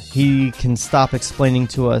 he can stop explaining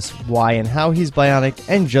to us why and how he's bionic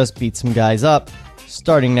and just beat some guys up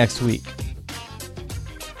starting next week.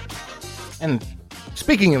 And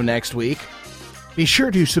speaking of next week, be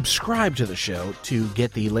sure to subscribe to the show to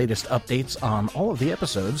get the latest updates on all of the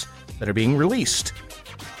episodes that are being released.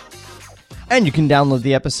 And you can download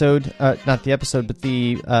the episode, not the episode, but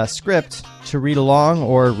the script to read along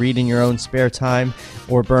or read in your own spare time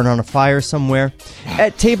or burn on a fire somewhere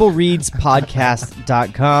at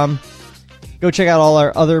tablereadspodcast.com. Go check out all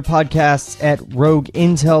our other podcasts at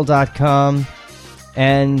rogueintel.com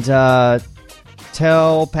and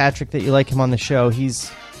tell Patrick that you like him on the show.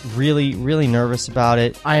 He's really, really nervous about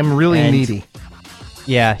it. I am really needy.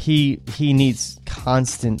 Yeah, he needs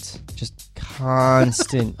constant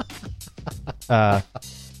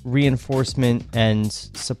reinforcement and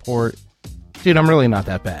support. Dude, I'm really not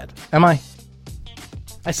that bad. Am I?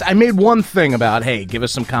 I made one thing about, hey, give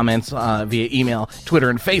us some comments via email, Twitter,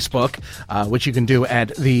 and Facebook, which you can do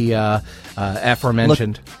at the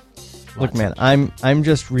aforementioned. Look, man, I'm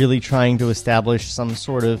just really trying to establish some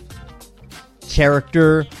sort of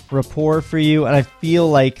character rapport for you, and I feel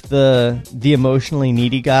like the emotionally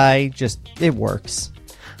needy guy it works.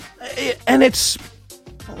 And it's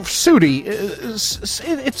Sudi.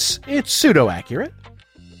 It's pseudo accurate.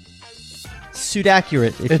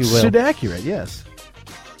 Pseudo-accurate, if you will. It's pseudo-accurate, yes.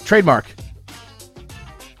 Trademark.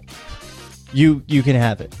 You can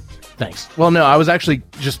have it. Thanks. Well, no, I was actually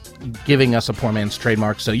just giving us a poor man's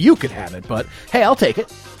trademark so you could have it, but hey, I'll take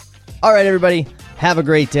it. All right, everybody. Have a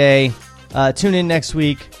great day. Tune in next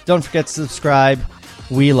week. Don't forget to subscribe.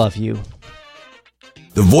 We love you.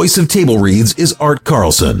 The voice of Table Reads is Art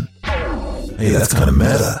Carlson. Hey, that's kind of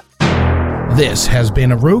meta. This has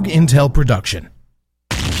been a Rogue Intel production.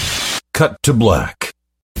 Cut to black.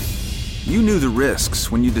 You knew the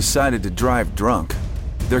risks when you decided to drive drunk.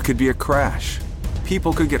 There could be a crash.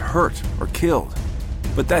 People could get hurt or killed.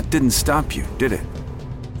 But that didn't stop you, did it?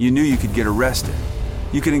 You knew you could get arrested.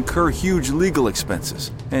 You could incur huge legal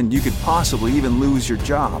expenses, and you could possibly even lose your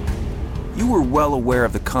job. You were well aware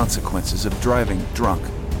of the consequences of driving drunk.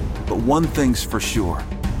 But one thing's for sure.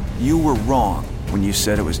 You were wrong when you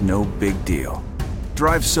said it was no big deal.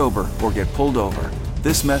 Drive sober or get pulled over.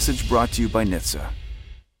 This message brought to you by NHTSA.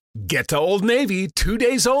 Get to Old Navy, 2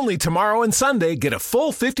 days only tomorrow and Sunday. Get a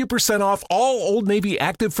full 50% off all Old Navy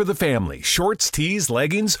Active for the family. Shorts, tees,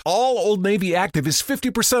 leggings, all Old Navy Active is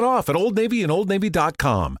 50% off at Old Navy and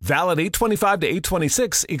OldNavy.com. Valid 8/25 to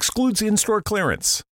 8/26, excludes in-store clearance.